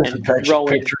do. And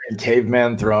picturing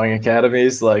caveman throwing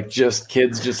academies, like just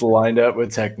kids just lined up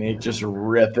with technique, just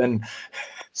ripping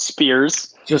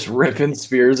spears. Just ripping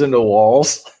spears into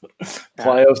walls.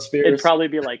 Plyo spears. It'd probably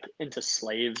be like into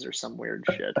slaves or some weird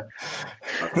shit.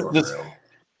 Just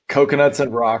coconuts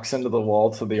and rocks into the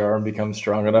wall till the arm becomes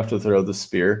strong enough to throw the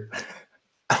spear.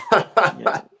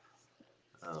 Got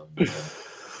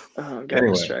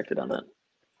distracted on that.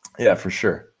 Yeah, for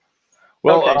sure.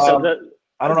 Well, okay, so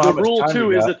I don't know how much rule time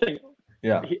 2 is the thing.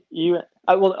 Yeah.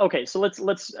 Okay, so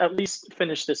let's at least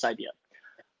finish this idea.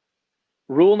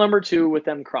 Rule number 2 with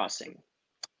them crossing.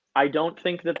 I don't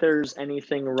think that there's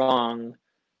anything wrong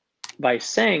by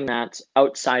saying that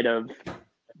outside of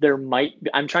there might be,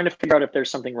 I'm trying to figure out if there's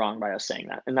something wrong by us saying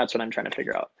that. And that's what I'm trying to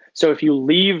figure out. So if you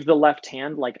leave the left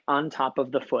hand like on top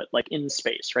of the foot, like in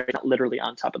space, right? Not literally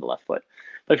on top of the left foot.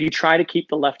 But if you try to keep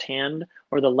the left hand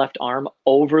or the left arm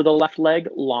over the left leg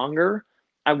longer,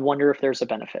 I wonder if there's a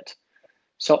benefit.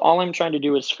 So all I'm trying to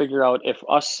do is figure out if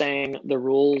us saying the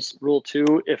rules, rule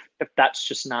 2, if that's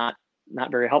just not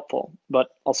very helpful. But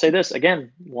I'll say this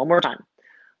again, one more time.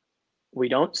 We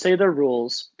don't say the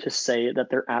rules to say that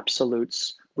they're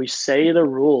absolutes. We say the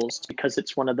rules because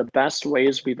it's one of the best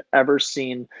ways we've ever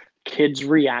seen kids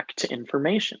react to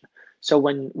information. So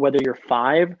whether you're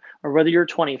 5 or whether you're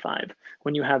 25,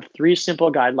 when you have 3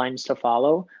 simple guidelines to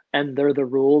follow and they're the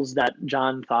rules that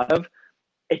John thought of,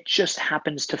 it just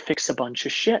happens to fix a bunch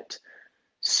of shit.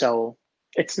 So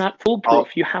it's not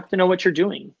foolproof. You have to know what you're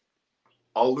doing.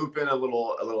 I'll loop in a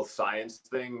little science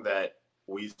thing that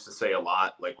we used to say a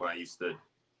lot, like when I used to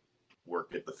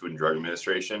work at the Food and Drug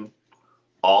Administration.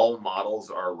 All models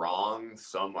are wrong,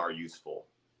 some are useful.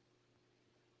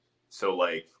 So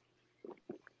like,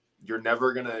 you're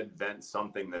never gonna invent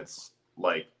something that's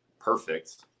like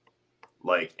perfect.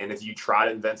 Like, and if you try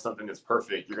to invent something that's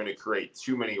perfect, you're gonna create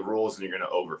too many rules and you're gonna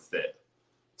overfit.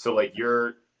 So like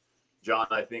John,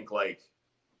 I think like,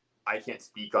 I can't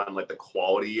speak on like the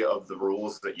quality of the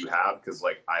rules that you have because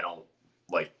like I don't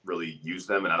like really use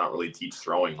them and I don't really teach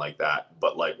throwing like that.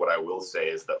 But like what I will say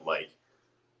is that like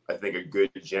I think a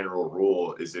good general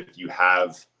rule is if you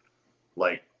have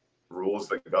like rules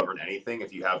that govern anything,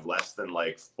 if you have less than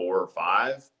like 4 or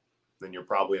 5, then you're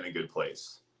probably in a good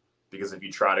place. Because if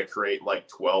you try to create like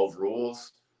 12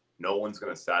 rules, no one's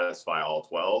going to satisfy all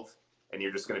 12. And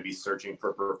you're just going to be searching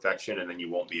for perfection, and then you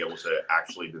won't be able to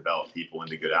actually develop people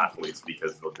into good athletes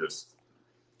because they'll just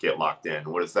get locked in.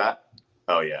 What is that?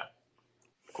 Oh yeah,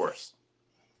 of course.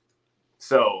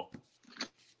 So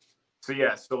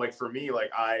yeah. So like for me,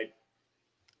 like I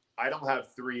don't have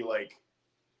 3 like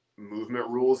movement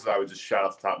rules that I would just shout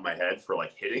off the top of my head for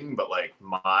like hitting, but like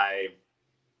my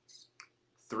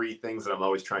 3 things that I'm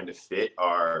always trying to fit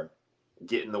are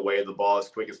get in the way of the ball as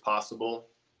quick as possible.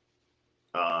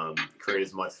 Create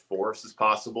as much force as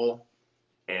possible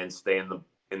and stay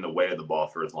in the way of the ball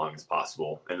for as long as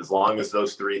possible. And as long as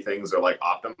those 3 things are like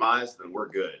optimized, then we're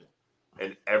good.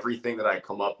 And everything that I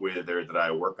come up with or that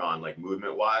I work on, like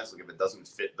movement wise, like if it doesn't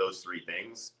fit those 3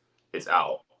 things, it's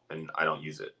out and I don't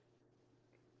use it.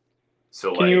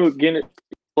 So Can you get it?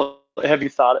 Have you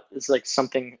thought it's like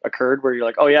something occurred where you're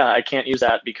like, oh yeah, I can't use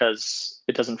that because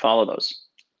it doesn't follow those?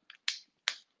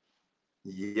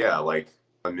 Yeah, like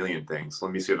a million things.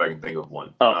 Let me see if I can think of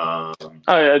one.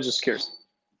 I'm just curious.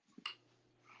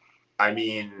 I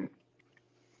mean,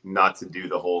 not to do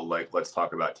the whole like let's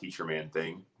talk about teacher man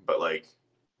thing, but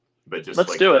just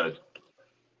let's like do it.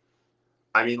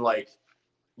 I mean, like,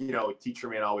 you know, teacher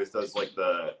man always does like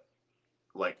the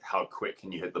like how quick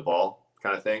can you hit the ball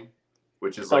kind of thing,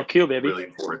 which is like cool, baby. Really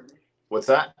important. What's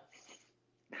that?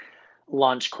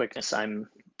 Launch quickness. I'm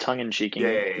tongue-in-cheeking.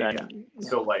 Yeah.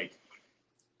 So like,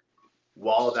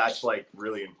 while that's like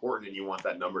really important and you want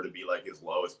that number to be like as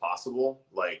low as possible,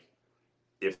 like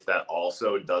if that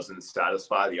also doesn't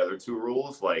satisfy the other 2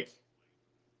 rules, like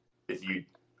if you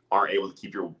aren't able to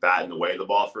keep your bat in the way of the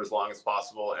ball for as long as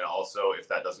possible, and also if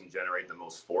that doesn't generate the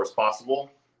most force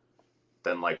possible,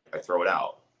 then like I throw it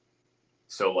out.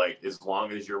 So like as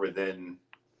long as you're within,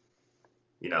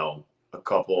 you know, a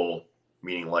couple,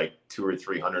 meaning like 2 or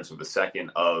 3 hundredths of a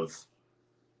second of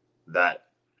that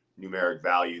numeric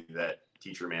value that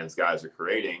teacher man's guys are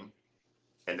creating,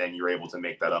 and then you're able to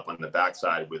make that up on the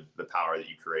backside with the power that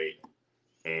you create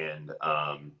and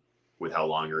with how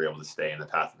long you're able to stay in the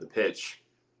path of the pitch,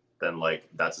 then like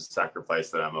that's a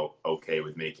sacrifice that I'm okay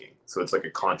with making. So it's like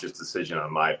a conscious decision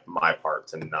on my part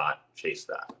to not chase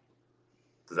that.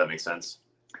 Does that make sense?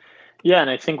 Yeah, and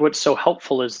I think what's so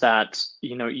helpful is that,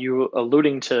 you know, you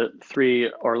alluding to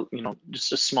 3 or, you know,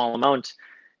 just a small amount,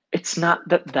 it's not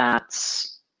that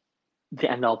that's the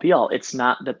end all be all. It's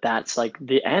not that that's like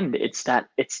the end. It's that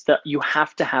you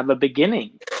have to have a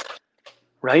beginning,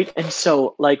 right? And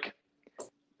so like,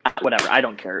 whatever, I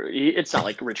don't care. It's not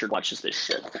like Richard watches this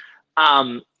shit.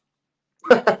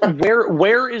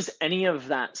 Where is any of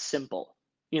that simple?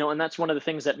 You know, and that's one of the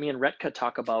things that me and Retka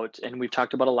talk about, and we've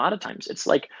talked about a lot of times. It's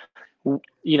like,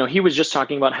 you know, he was just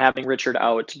talking about having Richard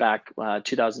out back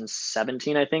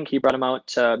 2017, I think. He brought him out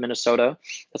to Minnesota.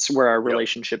 That's where our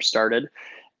relationship started.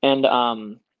 And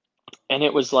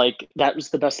it was like, that was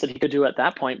the best that he could do at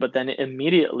that point. But then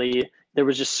immediately there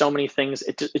was just so many things.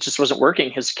 It just wasn't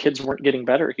working. His kids weren't getting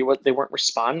better. They weren't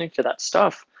responding to that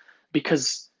stuff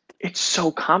because it's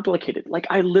so complicated. Like,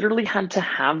 I literally had to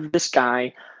have this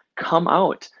guy come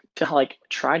out to like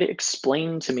try to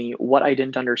explain to me what I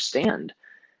didn't understand.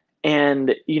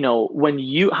 And, you know,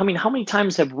 how many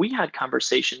times have we had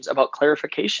conversations about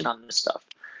clarification on this stuff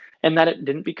and that it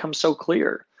didn't become so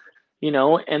clear, you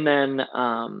know? And then,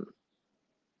 oh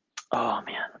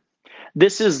man,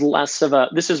 this is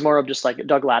more of just like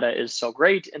Doug Latta is so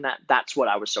great. And that's what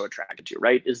I was so attracted to,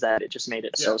 right? Is that it just made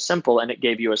it so simple and it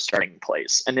gave you a starting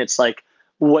place. And it's like,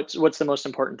 what's the most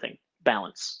important thing?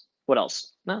 Balance. What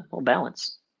else? No, well,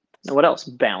 balance. What else?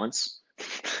 Balance.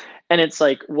 And it's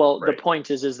like, well, the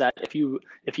point is that if you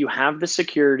have the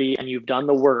security and you've done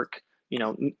the work, you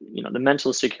know, the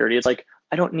mental security, it's like,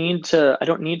 I don't need to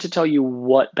tell you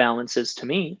what balance is to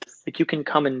me. Like, you can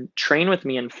come and train with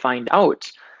me and find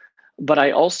out. But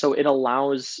it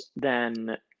allows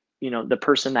then, you know, the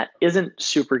person that isn't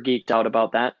super geeked out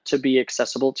about that to be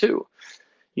accessible too,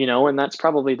 you know. And that's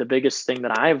probably the biggest thing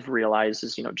that I've realized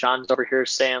is, you know, John's over here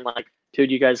saying like,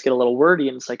 dude, you guys get a little wordy.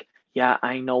 And it's like, yeah,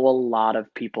 I know a lot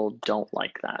of people don't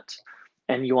like that.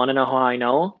 And you want to know how I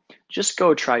know? Just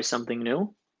go try something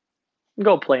new.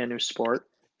 Go play a new sport,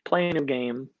 play a new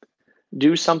game,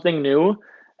 do something new.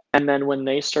 And then when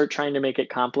they start trying to make it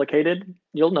complicated,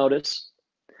 you'll notice.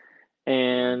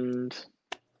 And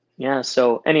yeah,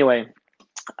 so anyway,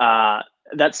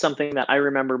 that's something that I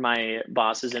remember my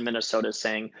bosses in Minnesota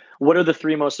saying, what are the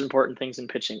 3 most important things in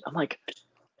pitching? I'm like,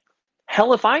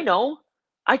 hell if I know.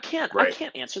 I can't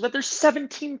answer that. There's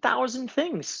 17,000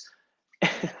 things.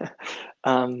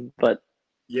 But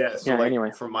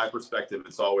anyway, from my perspective,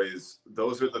 it's always,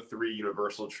 those are the 3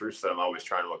 universal truths that I'm always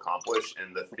trying to accomplish.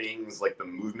 And the things like the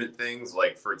movement things,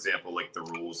 like for example, like the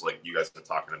rules, like you guys are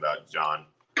talking about, John,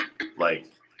 like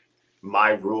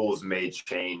my rules may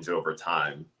change over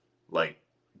time, like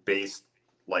based,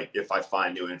 like if I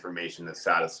find new information that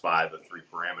satisfy the 3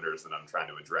 parameters that I'm trying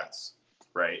to address.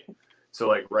 Right. So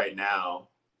like right now,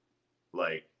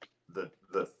 like the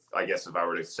I guess if I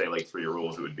were to say like 3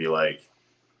 rules, it would be like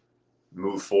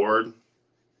move forward,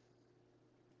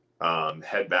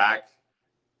 head back,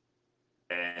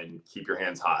 and keep your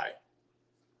hands high.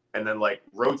 And then like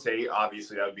rotate,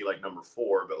 obviously that would be like number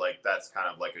 4, but like that's kind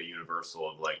of like a universal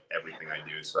of like everything I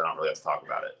do. So I don't really have to talk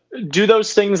about it. Do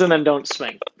those things and then don't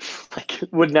swing. Like,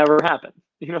 it would never happen.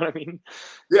 You know what I mean?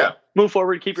 Yeah. Move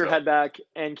forward, keep your head back,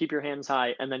 and keep your hands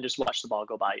high, and then just watch the ball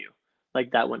go by you.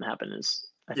 Like, that wouldn't happen.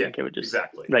 I think it would just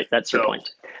right. That's your point.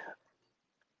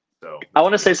 So I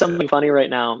want to say something funny right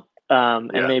now,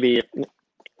 and maybe.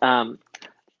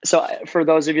 So for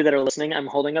those of you that are listening, I'm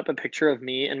holding up a picture of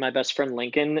me and my best friend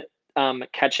Lincoln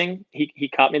catching.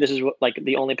 He caught me. This is like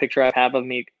the only picture I have of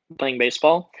me playing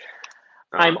baseball.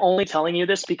 I'm only telling you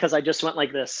this because I just went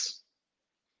like this.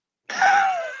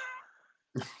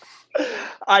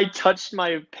 I touched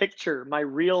my picture, my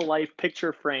real life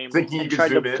picture frame, and tried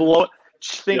to blow it,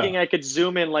 thinking I could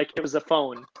zoom in like it was a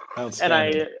phone. And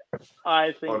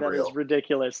I think that is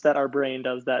ridiculous that our brain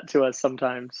does that to us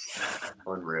sometimes.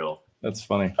 Unreal. That's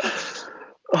funny.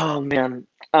 Oh man.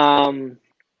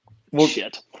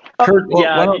 Shit. Kurt,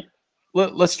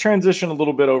 let's transition a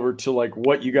little bit over to like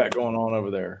what you got going on over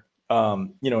there.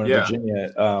 You know, in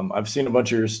Virginia. I've seen a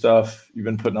bunch of your stuff. You've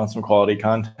been putting on some quality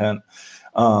content.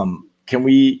 Can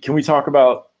we talk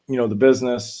about, you know, the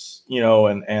business, you know,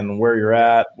 and where you're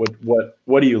at?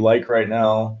 What do you like right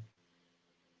now?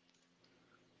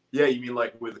 Yeah, you mean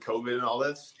like with COVID and all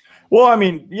this? Well, I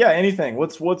mean, yeah, anything.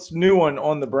 What's new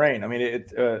on the brain? I mean,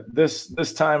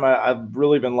 this time I've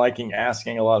really been liking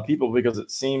asking a lot of people because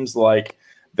it seems like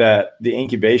that the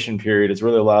incubation period has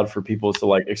really allowed for people to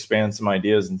like expand some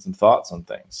ideas and some thoughts on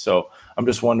things. So I'm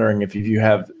just wondering if you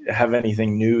have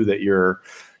anything new that you're,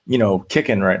 you know,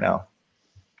 kicking right now.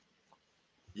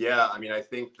 Yeah, I mean, I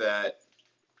think that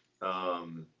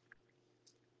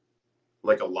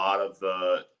like a lot of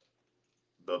the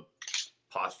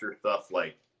posture stuff,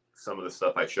 like some of the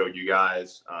stuff I showed you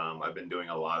guys, I've been doing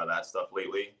a lot of that stuff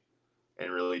lately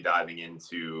and really diving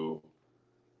into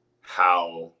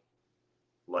how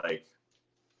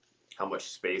much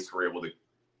space we're able to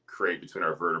create between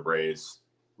our vertebrae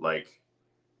like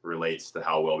relates to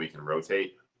how well we can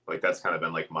rotate. Like that's kind of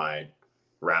been like my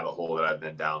rabbit hole that I've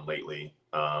been down lately.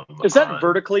 Is that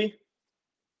vertically?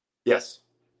 Yes.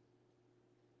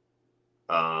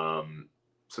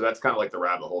 So that's kind of like the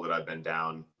rabbit hole that I've been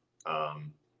down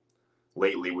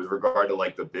lately with regard to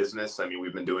like the business. I mean,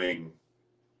 we've been doing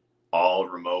all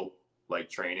remote like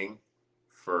training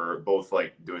for both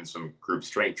like doing some group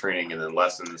strength training and then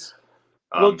lessons.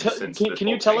 Well, can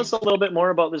you tell us a little bit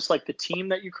more about this, like the team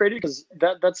that you created? Because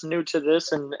that's new to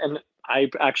this, and I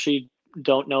actually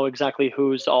don't know exactly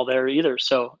who's all there either.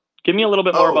 So Give me a little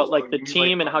bit more about like the you mean,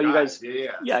 team like, and how our you guys? guys,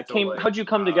 Yeah. So, like, how'd you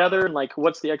come together and like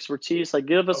what's the expertise? Like,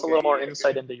 give us a okay, little more yeah,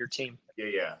 insight okay. into your team.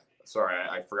 Yeah. Sorry,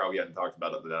 I forgot we hadn't talked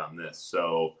about that on this.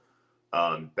 So,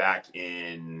 back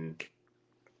in,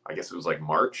 I guess it was like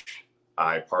March,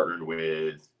 I partnered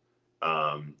with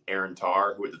Aaron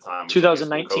Tarr, who at the time was the high school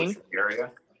 2019. coach in the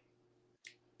area.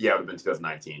 Yeah, it would have been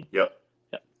 2019. Yep.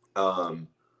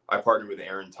 I partnered with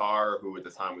Aaron Tarr, who at the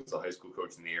time was the high school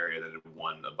coach in the area that had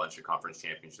won a bunch of conference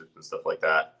championships and stuff like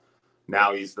that.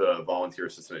 Now he's the volunteer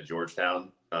assistant at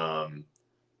Georgetown.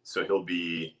 So he'll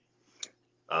be,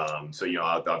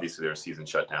 obviously their season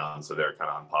shut down, so they're kind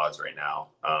of on pause right now.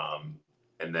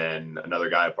 And then another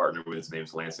guy I partnered with, his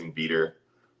name's Lansing Beater.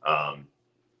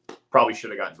 Probably should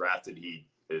have got drafted. He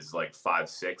is like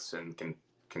 5'6" and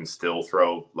can still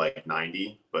throw like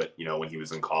 90, but when he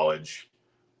was in college,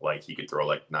 like he could throw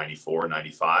like 94,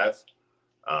 95.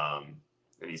 And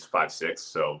he's 5'6",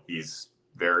 so he's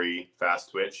very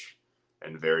fast twitch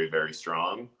and very, very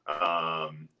strong.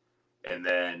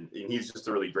 And he's just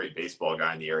a really great baseball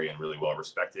guy in the area and really well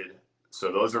respected.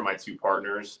 So those are my two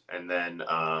partners. And then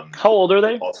How old are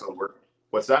they?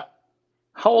 What's that?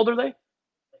 How old are they?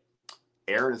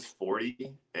 Aaron is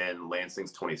 40 and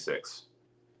Lansing's 26.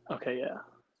 Okay, yeah.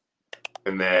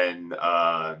 And then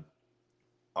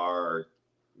our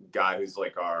guy who's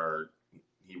like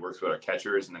he works with our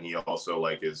catchers, and then he also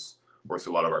like works with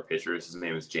a lot of our pitchers. His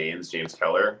name is James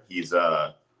Keller. He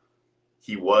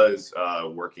was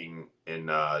working in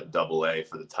AA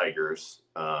for the Tigers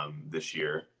this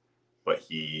year, but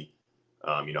he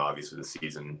obviously the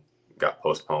season got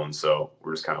postponed, so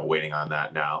we're just kind of waiting on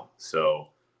that now. So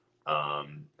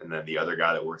and then the other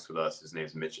guy that works with us, his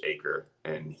name's Mitch Aker,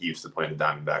 and he used to play in the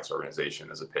Diamondbacks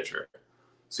organization as a pitcher.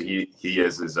 So he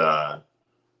has his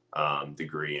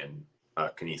degree in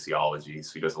kinesiology,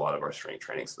 so he does a lot of our strength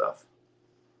training stuff.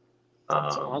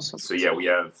 That's awesome. So yeah, we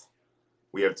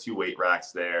have 2 weight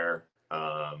racks there.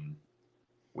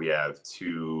 We have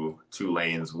two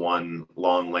lanes, one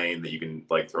long lane that you can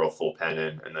like throw a full pen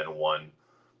in, and then one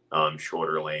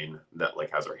shorter lane that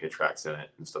like has our hit tracks in it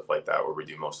and stuff like that, where we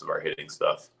do most of our hitting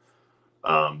stuff.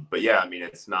 But yeah, I mean,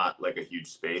 it's not like a huge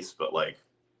space, but like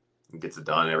it gets it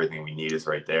done. Everything we need is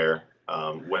right there.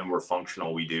 When we're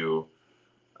functional, we do,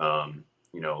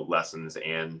 lessons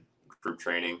and group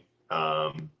training.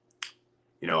 I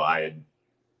had,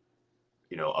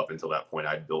 up until that point,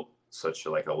 I'd built such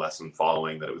a lesson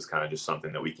following that it was kind of just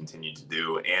something that we continued to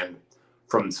do. And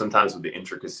from sometimes with the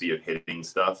intricacy of hitting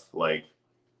stuff, like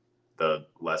the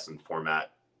lesson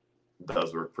format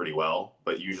does work pretty well,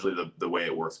 but usually the way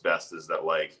it works best is that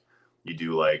like you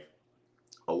do like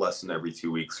a lesson every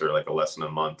 2 weeks or like a lesson a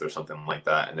month or something like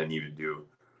that. And then you would do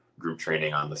group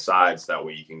training on the sides. That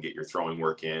way you can get your throwing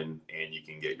work in and you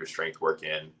can get your strength work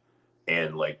in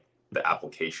and like the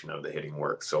application of the hitting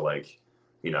work. So like,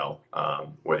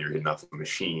 whether you're hitting off a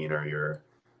machine or you're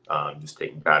just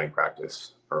taking batting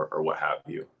practice or what have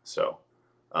you. So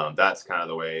that's kind of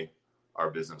the way our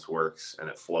business works and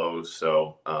it flows.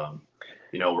 So,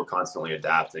 we're constantly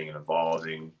adapting and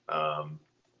evolving.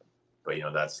 But,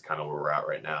 that's kind of where we're at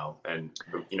right now. And,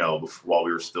 while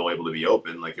we were still able to be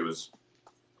open, like it was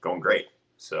going great.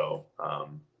 So,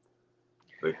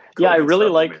 I really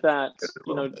like that,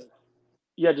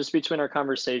 just between our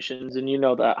conversations and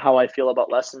that how I feel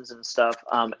about lessons and stuff.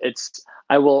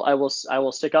 I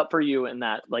will stick up for you in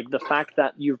that, like the fact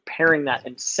that you're pairing that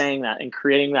and saying that and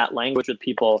creating that language with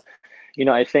people.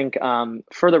 I think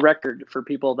for the record, for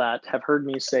people that have heard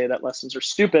me say that lessons are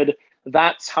stupid,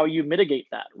 that's how you mitigate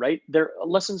that, right? Their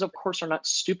lessons, of course, are not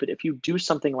stupid. If you do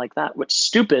something like that, what's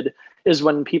stupid is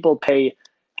when people pay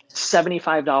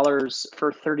 $75 for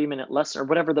a 30-minute lesson or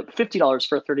whatever, the $50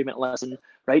 for a 30-minute lesson,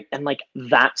 right? And like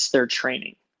that's their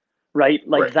training, right?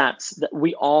 Like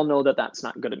we all know that that's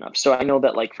not good enough. So I know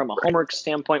that like from a homework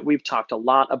standpoint, we've talked a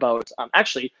lot about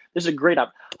actually this is a great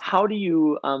app. How do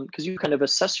you because you kind of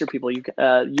assess your people, you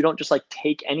don't just like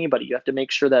take anybody. You have to make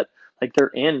sure that like they're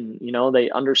in, they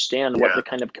understand what the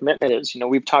kind of commitment is.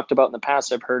 We've talked about in the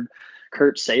past, I've heard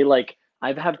Kurt say like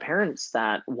I've had parents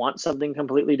that want something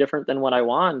completely different than what I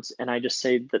want, and I just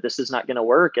say that this is not going to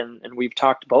work. And we've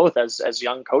talked both as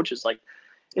young coaches, like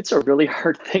it's a really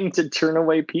hard thing to turn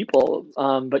away people,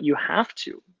 but you have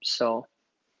to. So,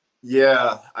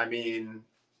 yeah, I mean,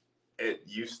 it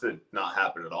used to not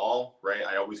happen at all, right?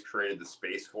 I always created the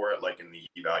space for it, like in the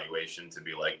evaluation, to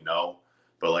be like, no.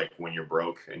 But like when you're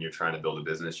broke and you're trying to build a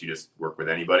business, you just work with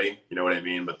anybody. You know what I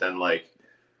mean? But then like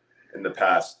in the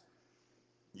past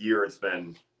year, it's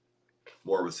been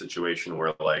more of a situation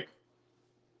where like,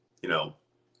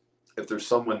 if there's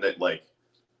someone that like,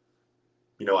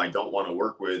 I don't want to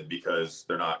work with because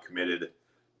they're not committed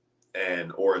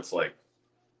or it's like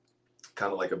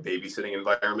kind of like a babysitting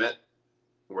environment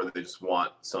where they just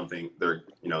want something,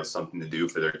 something to do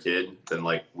for their kid, then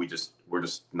like we're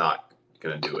just not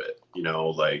gonna do it.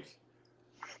 Like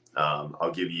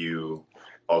I'll give you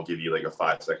like a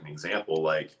 5-second example.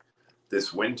 Like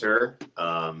this winter,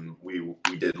 we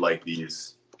did like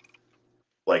these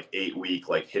like 8-week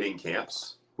like hitting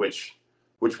camps, which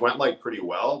went like pretty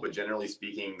well, but generally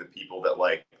speaking, the people that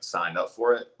like signed up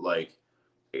for it, like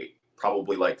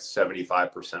probably like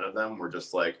 75% of them were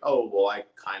just like, oh, well, I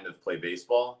kind of play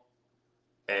baseball.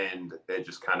 And it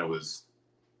just kind of was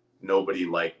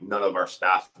none of our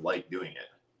staff liked doing it.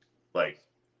 Like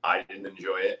I didn't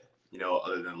enjoy it,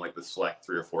 other than like the select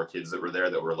 3 or 4 kids that were there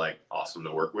that were like awesome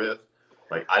to work with.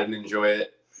 Like I didn't enjoy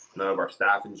it. None of our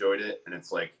staff enjoyed it. And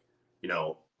it's like,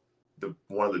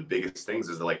 one of the biggest things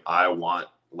is that like, I want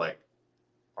like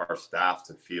our staff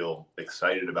to feel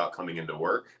excited about coming into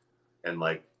work and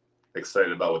like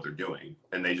excited about what they're doing.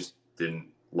 And they just didn't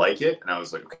like it. And I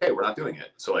was like, okay, we're not doing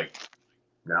it. So like,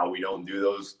 now we don't do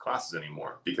those classes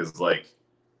anymore because like,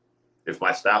 if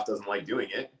my staff doesn't like doing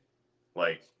it,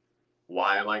 like,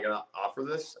 why am I going to offer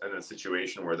this in a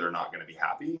situation where they're not going to be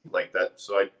happy like that?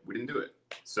 So we didn't do it.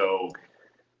 So,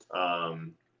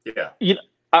 yeah.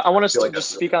 I want to like just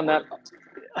speak on that.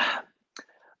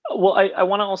 Well, I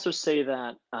want to also say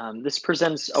that this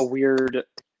presents a weird.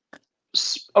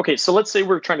 Okay, so let's say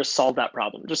we're trying to solve that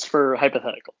problem, just for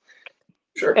hypothetical.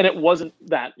 Sure. And it wasn't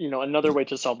that, another way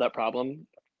to solve that problem.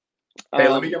 Hey,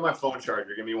 let me get my phone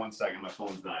charger. Give me 1 second. My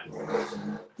phone's dying.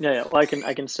 Yeah. Well,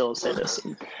 I can still say this.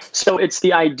 So it's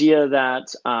the idea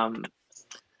that,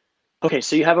 okay,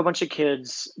 so you have a bunch of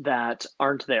kids that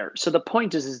aren't there. So the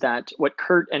point is that what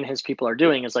Kurt and his people are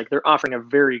doing is like they're offering a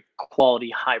very quality,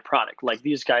 high product. Like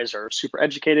these guys are super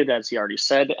educated, as he already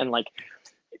said, and like,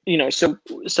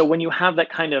 so when you have that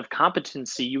kind of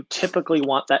competency, you typically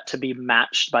want that to be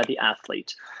matched by the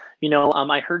athlete.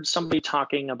 I heard somebody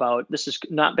talking about, this is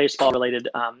not baseball related.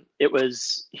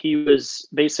 He was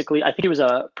basically, I think he was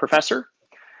a professor,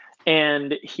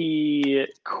 and he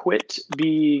quit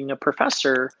being a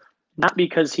professor, not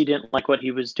because he didn't like what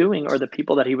he was doing or the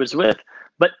people that he was with,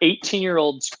 but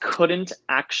 18-year-olds couldn't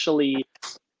actually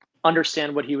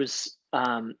understand what he was,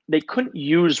 they couldn't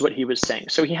use what he was saying.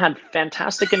 So he had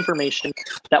fantastic information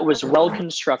that was well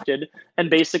constructed and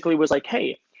basically was like,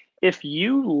 hey, if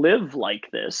you live like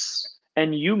this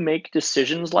and you make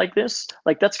decisions like this,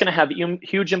 like that's going to have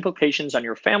huge implications on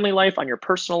your family life, on your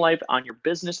personal life, on your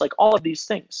business, like all of these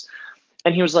things.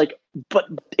 And he was like, but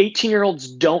 18-year-olds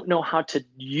don't know how to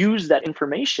use that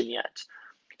information yet.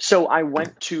 So I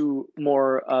went to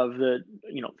more of the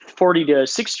 40 to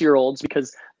 60-year-olds,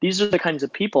 because these are the kinds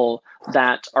of people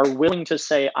that are willing to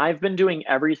say, I've been doing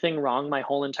everything wrong my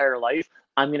whole entire life.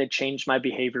 I'm going to change my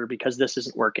behavior because this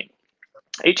isn't working.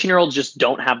 18-year-olds just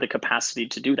don't have the capacity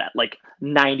to do that. Like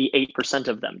 98%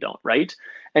 of them don't, right?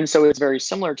 And so it's very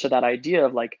similar to that idea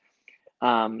of like,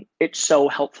 it's so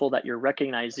helpful that you're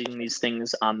recognizing these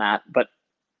things on that, but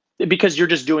because you're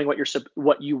just doing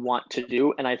what you want to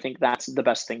do. And I think that's the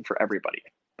best thing for everybody.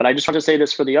 But I just want to say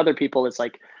this for the other people. It's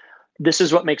like, this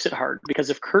is what makes it hard, because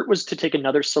if Kurt was to take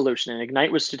another solution and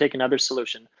Ignite was to take another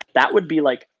solution, that would be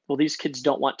like, well, these kids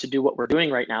don't want to do what we're doing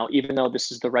right now, even though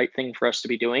this is the right thing for us to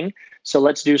be doing. So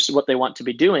let's do what they want to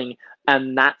be doing.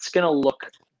 And that's going to look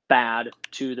bad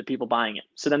to the people buying it.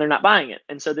 So then they're not buying it.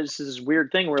 And so this is this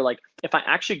weird thing where like, if I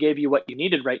actually gave you what you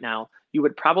needed right now, you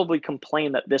would probably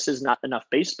complain that this is not enough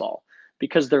baseball,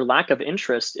 because their lack of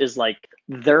interest is like,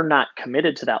 they're not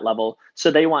committed to that level. So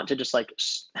they want to just like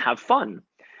have fun,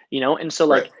 And so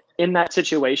like in that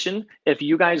situation, if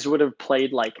you guys would have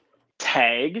played like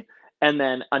tag and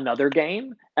then another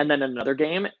game and then another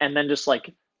game, and then just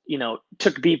like,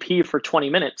 took BP for 20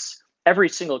 minutes, every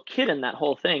single kid in that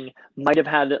whole thing might have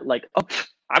had like, oh,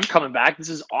 I'm coming back. This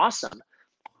is awesome.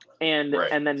 And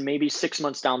then maybe 6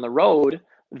 months down the road,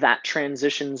 that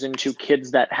transitions into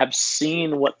kids that have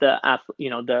seen what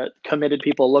the committed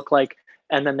people look like,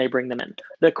 and then they bring them in.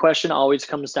 The question always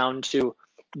comes down to,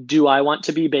 do I want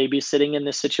to be babysitting in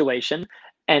this situation?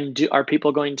 And are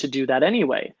people going to do that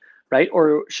anyway? Right?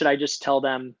 Or should I just tell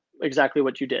them exactly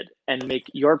what you did and make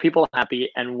your people happy?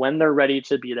 And when they're ready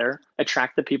to be there,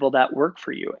 attract the people that work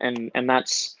for you. And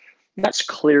that's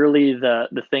clearly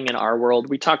the thing in our world.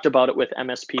 We talked about it with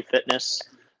MSP Fitness,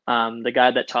 the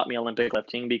guy that taught me Olympic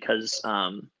lifting, because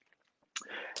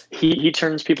he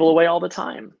turns people away all the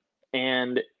time,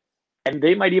 and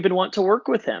they might even want to work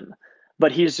with him,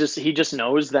 but he just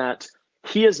knows that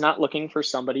he is not looking for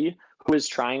somebody who is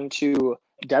trying to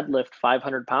deadlift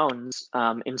 500 pounds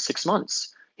in 6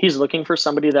 months. He's looking for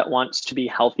somebody that wants to be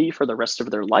healthy for the rest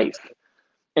of their life.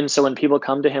 And so when people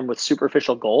come to him with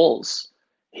superficial goals,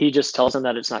 he just tells them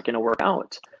that it's not going to work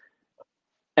out.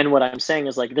 And what I'm saying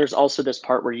is, like, there's also this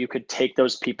part where you could take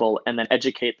those people and then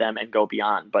educate them and go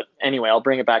beyond. But anyway, I'll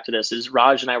bring it back to this. Is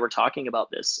Raj and I were talking about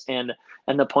this, and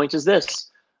the point is this: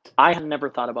 I had never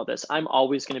thought about this. I'm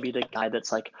always going to be the guy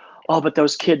that's like, oh, but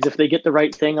those kids, if they get the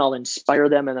right thing, I'll inspire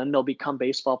them, and then they'll become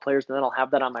baseball players, and then I'll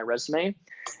have that on my resume.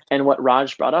 And what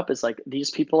Raj brought up is, like,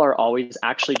 these people are always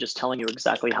actually just telling you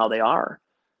exactly how they are.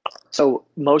 So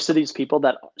most of these people,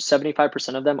 that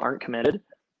 75% of them aren't committed.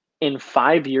 In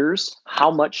 5 years,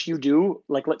 how much you do,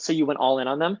 like, let's say you went all in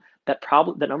on them,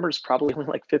 the number is probably only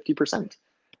like 50%.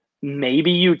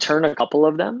 Maybe you turn a couple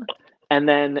of them. And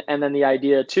then the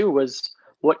idea too was,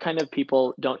 what kind of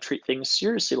people don't treat things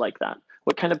seriously like that?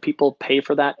 What kind of people pay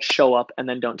for that, show up, and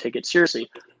then don't take it seriously?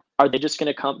 Are they just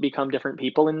going to become different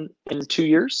people in 2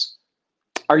 years?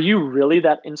 Are you really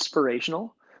that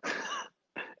inspirational?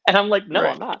 And I'm like, no,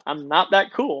 right. I'm not. I'm not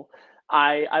that cool.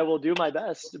 I will do my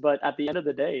best, but at the end of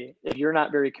the day, if you're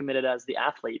not very committed as the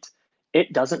athlete,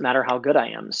 it doesn't matter how good I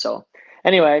am. So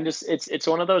anyway, it's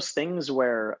one of those things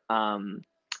where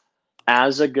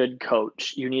as a good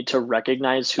coach, you need to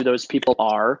recognize who those people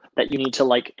are that you need to,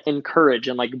 like, encourage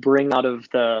and, like, bring out of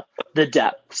the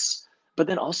depths. But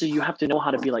then also you have to know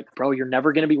how to be like, bro, you're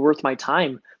never going to be worth my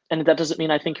time. And that doesn't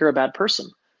mean I think you're a bad person.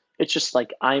 It's just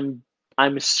like, I'm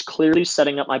clearly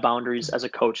setting up my boundaries as a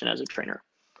coach and as a trainer.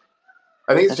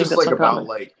 I think it's just like about,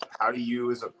 like, how do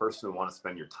you as a person want to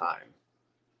spend your time?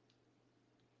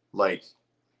 Like,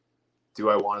 do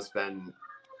I want to spend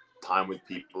time with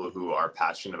people who are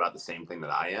passionate about the same thing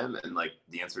that I am? And, like,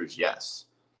 the answer is yes.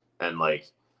 And,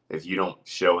 like, if you don't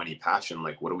show any passion,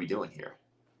 like, what are we doing here?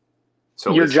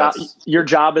 So your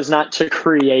job is not to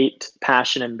create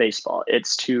passion in baseball.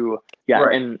 It's to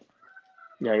right.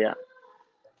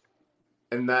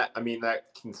 And that, I mean, that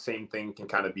same thing can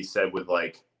kind of be said with,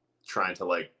 like, trying to,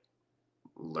 like,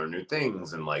 learn new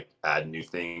things and, like, add new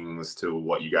things to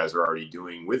what you guys are already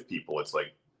doing with people. It's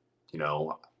like, you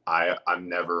know, I'm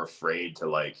never afraid to,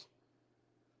 like,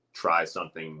 try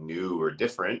something new or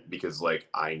different, because, like,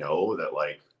 I know that,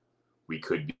 like, we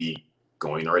could be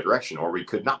going the right direction or we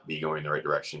could not be going the right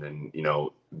direction. And, you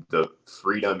know, the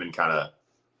freedom and kind of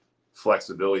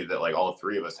flexibility that, like, all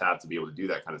three of us have to be able to do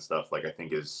that kind of stuff, like, I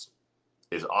think is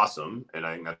awesome. And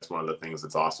I think that's one of the things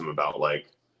that's awesome about,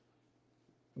 like,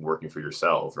 working for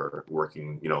yourself or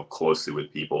working, you know, closely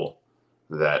with people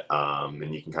that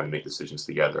and you can kind of make decisions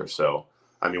together. So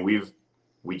I mean,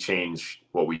 we change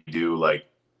what we do, like,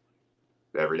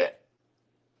 every day,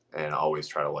 and always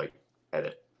try to, like,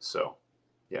 edit. So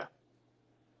yeah,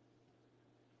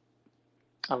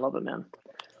 I love it, man.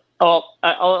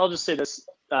 I'll just say this,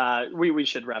 we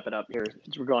should wrap it up here.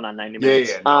 We're going on 90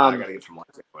 minutes. No, I gotta get some lunch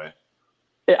anyway.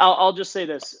 I'll just say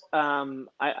this.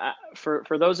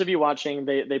 For those of you watching,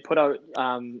 they put out,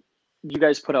 you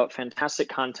guys put out fantastic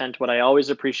content. What I always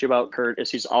appreciate about Kurt is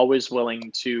he's always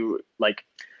willing to, like,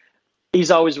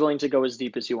 he's always willing to go as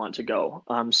deep as you want to go.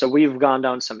 So we've gone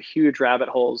down some huge rabbit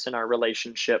holes in our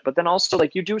relationship, but then also,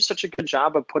 like, you do such a good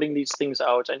job of putting these things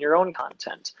out and your own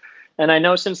content. And I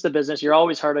know since the business, you're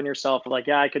always hard on yourself. Like,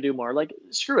 yeah, I could do more. Like,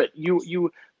 screw it.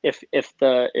 If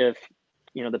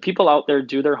you know, the people out there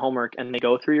do their homework and they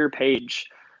go through your page,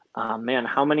 man,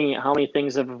 how many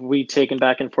things have we taken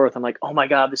back and forth? I'm like, oh my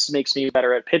God, this makes me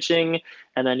better at pitching.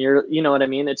 And then you know what I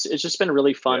mean? It's just been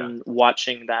really fun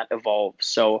watching that evolve.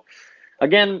 So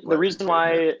again, the reason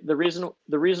why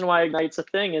Ignite's a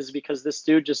thing is because this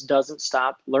dude just doesn't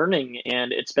stop learning,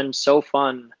 and it's been so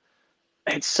fun.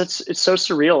 It's so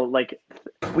surreal. Like,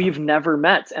 we've never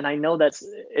met, and I know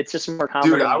it's just more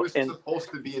common. Dude, I was supposed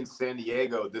to be in San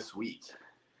Diego this week.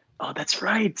 Oh, that's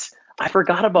right. I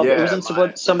forgot about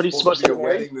that. Somebody's supposed to be a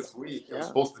wedding this week. I was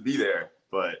supposed to be there,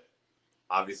 but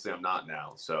obviously I'm not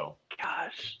now. So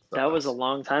gosh, that was a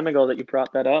long time ago that you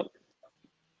brought that up.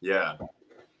 Yeah,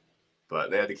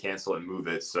 but they had to cancel and move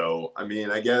it. So I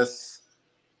mean, I guess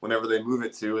whenever they move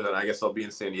it to, then I guess I'll be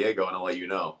in San Diego and I'll let you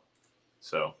know.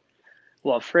 So.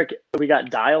 Well, frick, we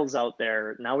got Dials out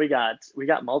there. Now we got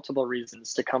multiple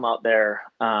reasons to come out there.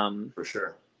 For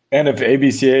sure. And if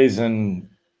ABCA's in,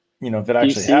 you know, if it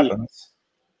actually DC. happens.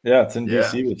 Yeah, it's in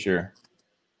DC this year.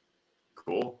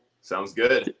 Cool. Sounds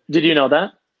good. Did you know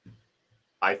that?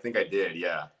 I think I did,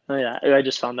 yeah. Oh yeah, I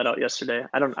just found that out yesterday.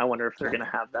 I wonder if they're gonna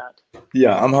have that.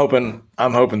 Yeah, I'm hoping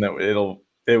that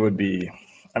it would be,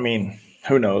 I mean,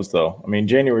 who knows though? I mean,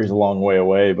 January's a long way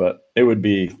away, but it would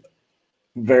be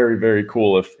very, very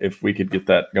cool if we could get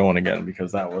that going again,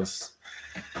 because that was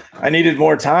I needed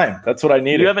more time. That's what I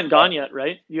needed. You haven't gone yet,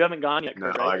 right? You haven't gone yet, No,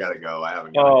 right? I gotta go. I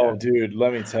haven't gone yet. Dude,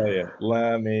 let me tell you.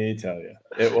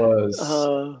 It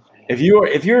was if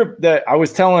you're that I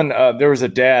was telling there was a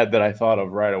dad that I thought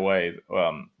of right away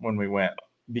when we went,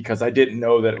 because I didn't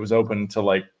know that it was open to,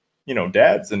 like, you know,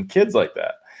 dads and kids like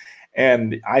that.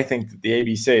 And I think that the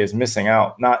ABC is missing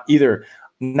out, not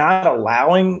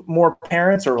allowing more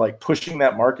parents, or like pushing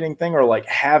that marketing thing, or like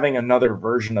having another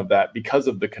version of that because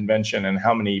of the convention and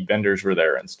how many vendors were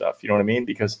there and stuff. You know what I mean?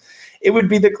 Because it would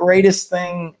be the greatest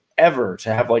thing ever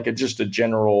to have like just a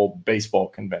general baseball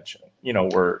convention, you know,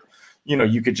 where, you know,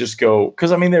 you could just go,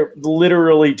 because I mean, there are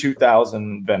literally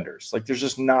 2,000 vendors. Like, there's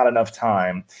just not enough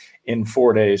time in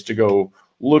 4 days to go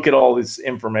look at all this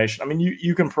information. I mean,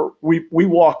 you can, we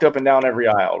walked up and down every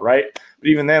aisle, right? But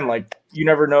even then, like, you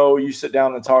never know. You sit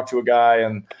down and talk to a guy,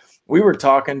 and we were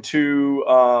talking to,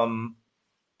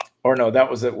 or no, that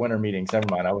was at winter meetings. Never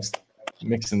mind. I was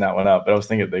mixing that one up, but I was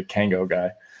thinking of the Kango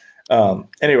guy.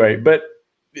 Anyway, but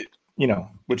you know,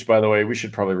 which, by the way, we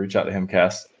should probably reach out to him,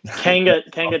 Cass. Kanga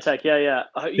Tech. Yeah.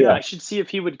 I should see if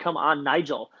he would come on.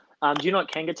 Nigel, do you know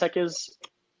what Kanga Tech is,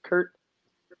 Kurt?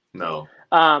 No.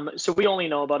 So we only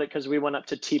know about it because we went up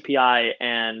to TPI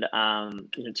and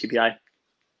TPI,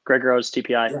 Greg Rose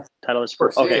TPI, Titleist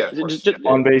Sport. Okay, yeah, just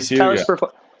on base.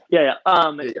 Yeah.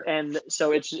 And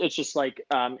so it's just like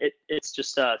it's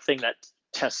just a thing that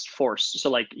tests force. So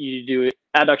like you do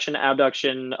abduction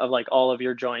of like all of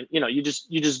your joint. You know, you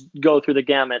just go through the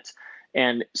gamut,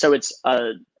 and so it's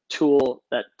a tool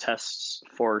that tests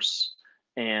force.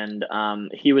 And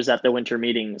he was at the winter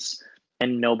meetings,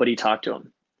 and nobody talked to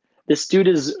him. This dude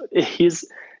he's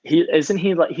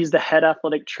the head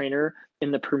athletic trainer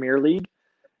in the Premier League,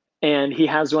 and he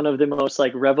has one of the most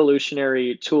like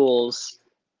revolutionary tools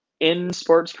in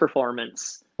sports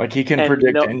performance. Like, he can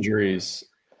predict injuries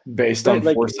based on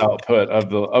force output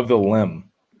of the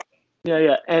limb.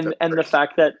 Yeah. And the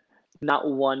fact that not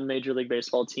one Major League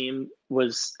Baseball team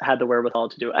had the wherewithal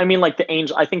to do it. I mean, like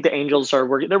I think the Angels are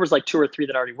working. There was like 2 or 3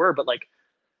 that already were, but like,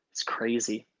 it's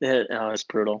crazy. It's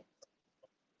brutal.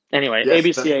 Anyway, yes,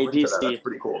 ABCA, DC. That's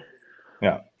pretty cool.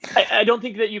 Yeah. I don't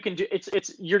think that you can do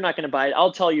it's you're not going to buy it.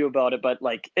 I'll tell you about it, but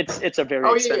like it's a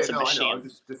very expensive machine. I know. I'm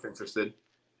just interested.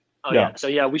 Oh yeah. So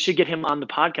yeah, we should get him on the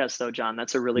podcast though, John.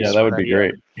 That's a really that would be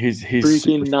great. He's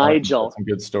freaking Nigel. Some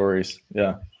good stories.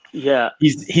 Yeah. Yeah.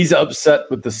 He's upset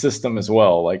with the system as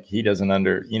well. Like, he doesn't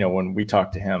when we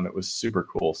talked to him, it was super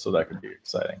cool. So that could be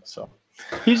exciting. So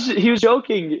he was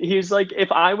joking. He was like,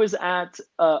 if I was at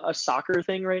a soccer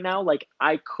thing right now, like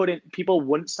people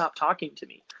wouldn't stop talking to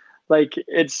me. Like,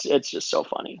 it's just so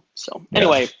funny. So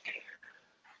anyway,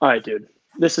 All right, dude,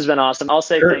 this has been awesome. I'll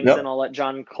say thanks and I'll let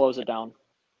John close it down.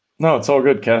 No, it's all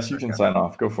good, Cass. You can sign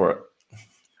off. Go for it.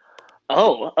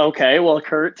 Oh, okay. Well,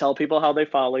 Kurt, tell people how they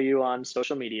follow you on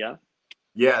social media.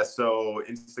 Yeah, so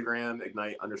Instagram,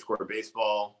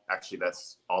 Ignite_baseball. Actually,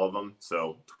 that's all of them.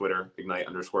 So Twitter,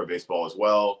 Ignite_baseball as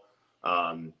well.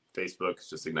 Facebook is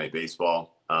just Ignite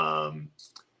Baseball.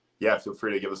 Yeah, feel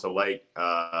free to give us a like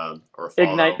or a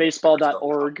follow.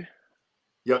 IgniteBaseball.org.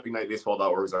 Yep,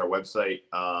 IgniteBaseball.org is our website.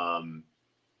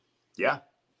 Yeah,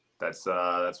 that's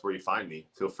where you find me.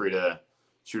 Feel free to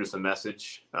shoot us a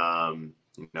message.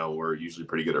 We're usually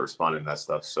pretty good at responding to that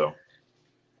stuff. So.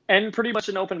 And pretty much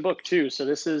an open book too. So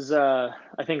this is, I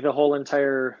think the whole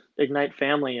entire Ignite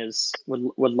family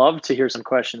would love to hear some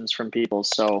questions from people.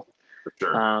 So, for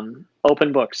sure.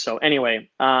 Open book. So anyway,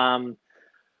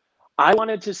 I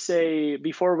wanted to say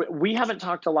before we haven't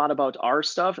talked a lot about our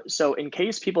stuff. So in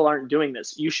case people aren't doing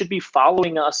this, you should be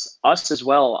following us as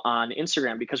well on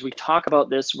Instagram, because we talk about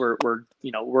this. We're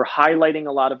highlighting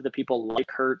a lot of the people like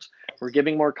Kurt. We're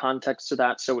giving more context to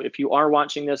that. So if you are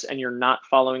watching this and you're not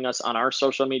following us on our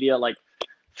social media, like,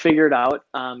 figure it out,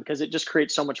 because it just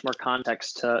creates so much more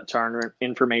context to our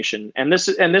information. And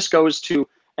this goes to,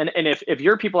 and if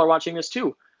your people are watching this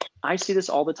too, I see this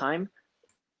all the time.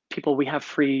 People, we have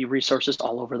free resources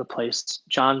all over the place.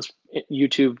 John's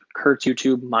YouTube, Kurt's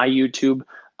YouTube, my YouTube.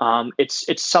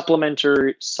 It's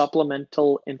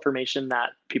supplemental information that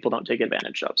people don't take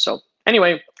advantage of. So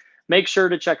anyway, make sure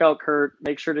to check out Kurt.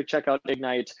 Make sure to check out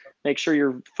Ignite. Make sure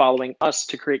you're following us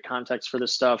to create context for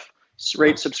this stuff.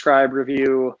 Rate, subscribe,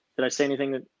 review. Did I say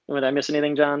anything? Did I miss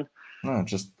anything, John? No,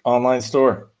 just online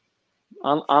store.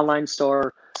 Online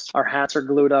store. Our hats are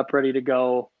glued up, ready to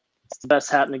go. It's the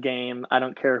best hat in the game. I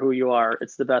don't care who you are.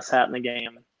 It's the best hat in the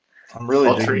game.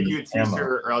 I'll trade you a t-shirt,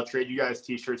 or I'll trade you guys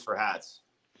t-shirts for hats.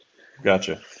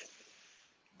 Gotcha.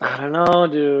 I don't know,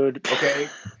 dude. Okay.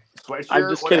 Sweatshirt, I'm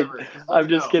just whatever. kidding. I'm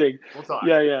just kidding. We'll talk.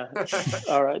 Yeah.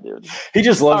 All right, dude. He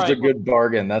just loves All right, a good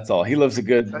bargain. That's all. He loves a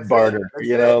good That's barter. it. That's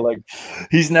You know, it. like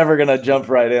he's never gonna jump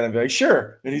right in and be like,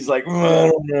 sure. And he's like, I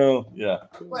don't know. Yeah.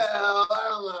 Well, I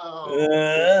don't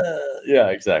know. Yeah,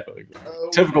 exactly.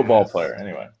 Typical ball player.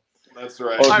 Anyway. That's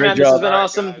right. Oh, All right, great man. This has job. been All right,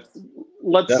 awesome. guys.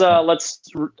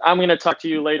 Let's. I'm gonna talk to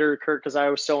you later, Kurt, because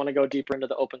I still want to go deeper into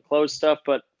the open close stuff.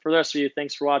 But for the rest of you,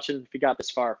 thanks for watching. If you got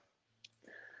this far,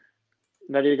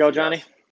 ready to go, Johnny? Yes.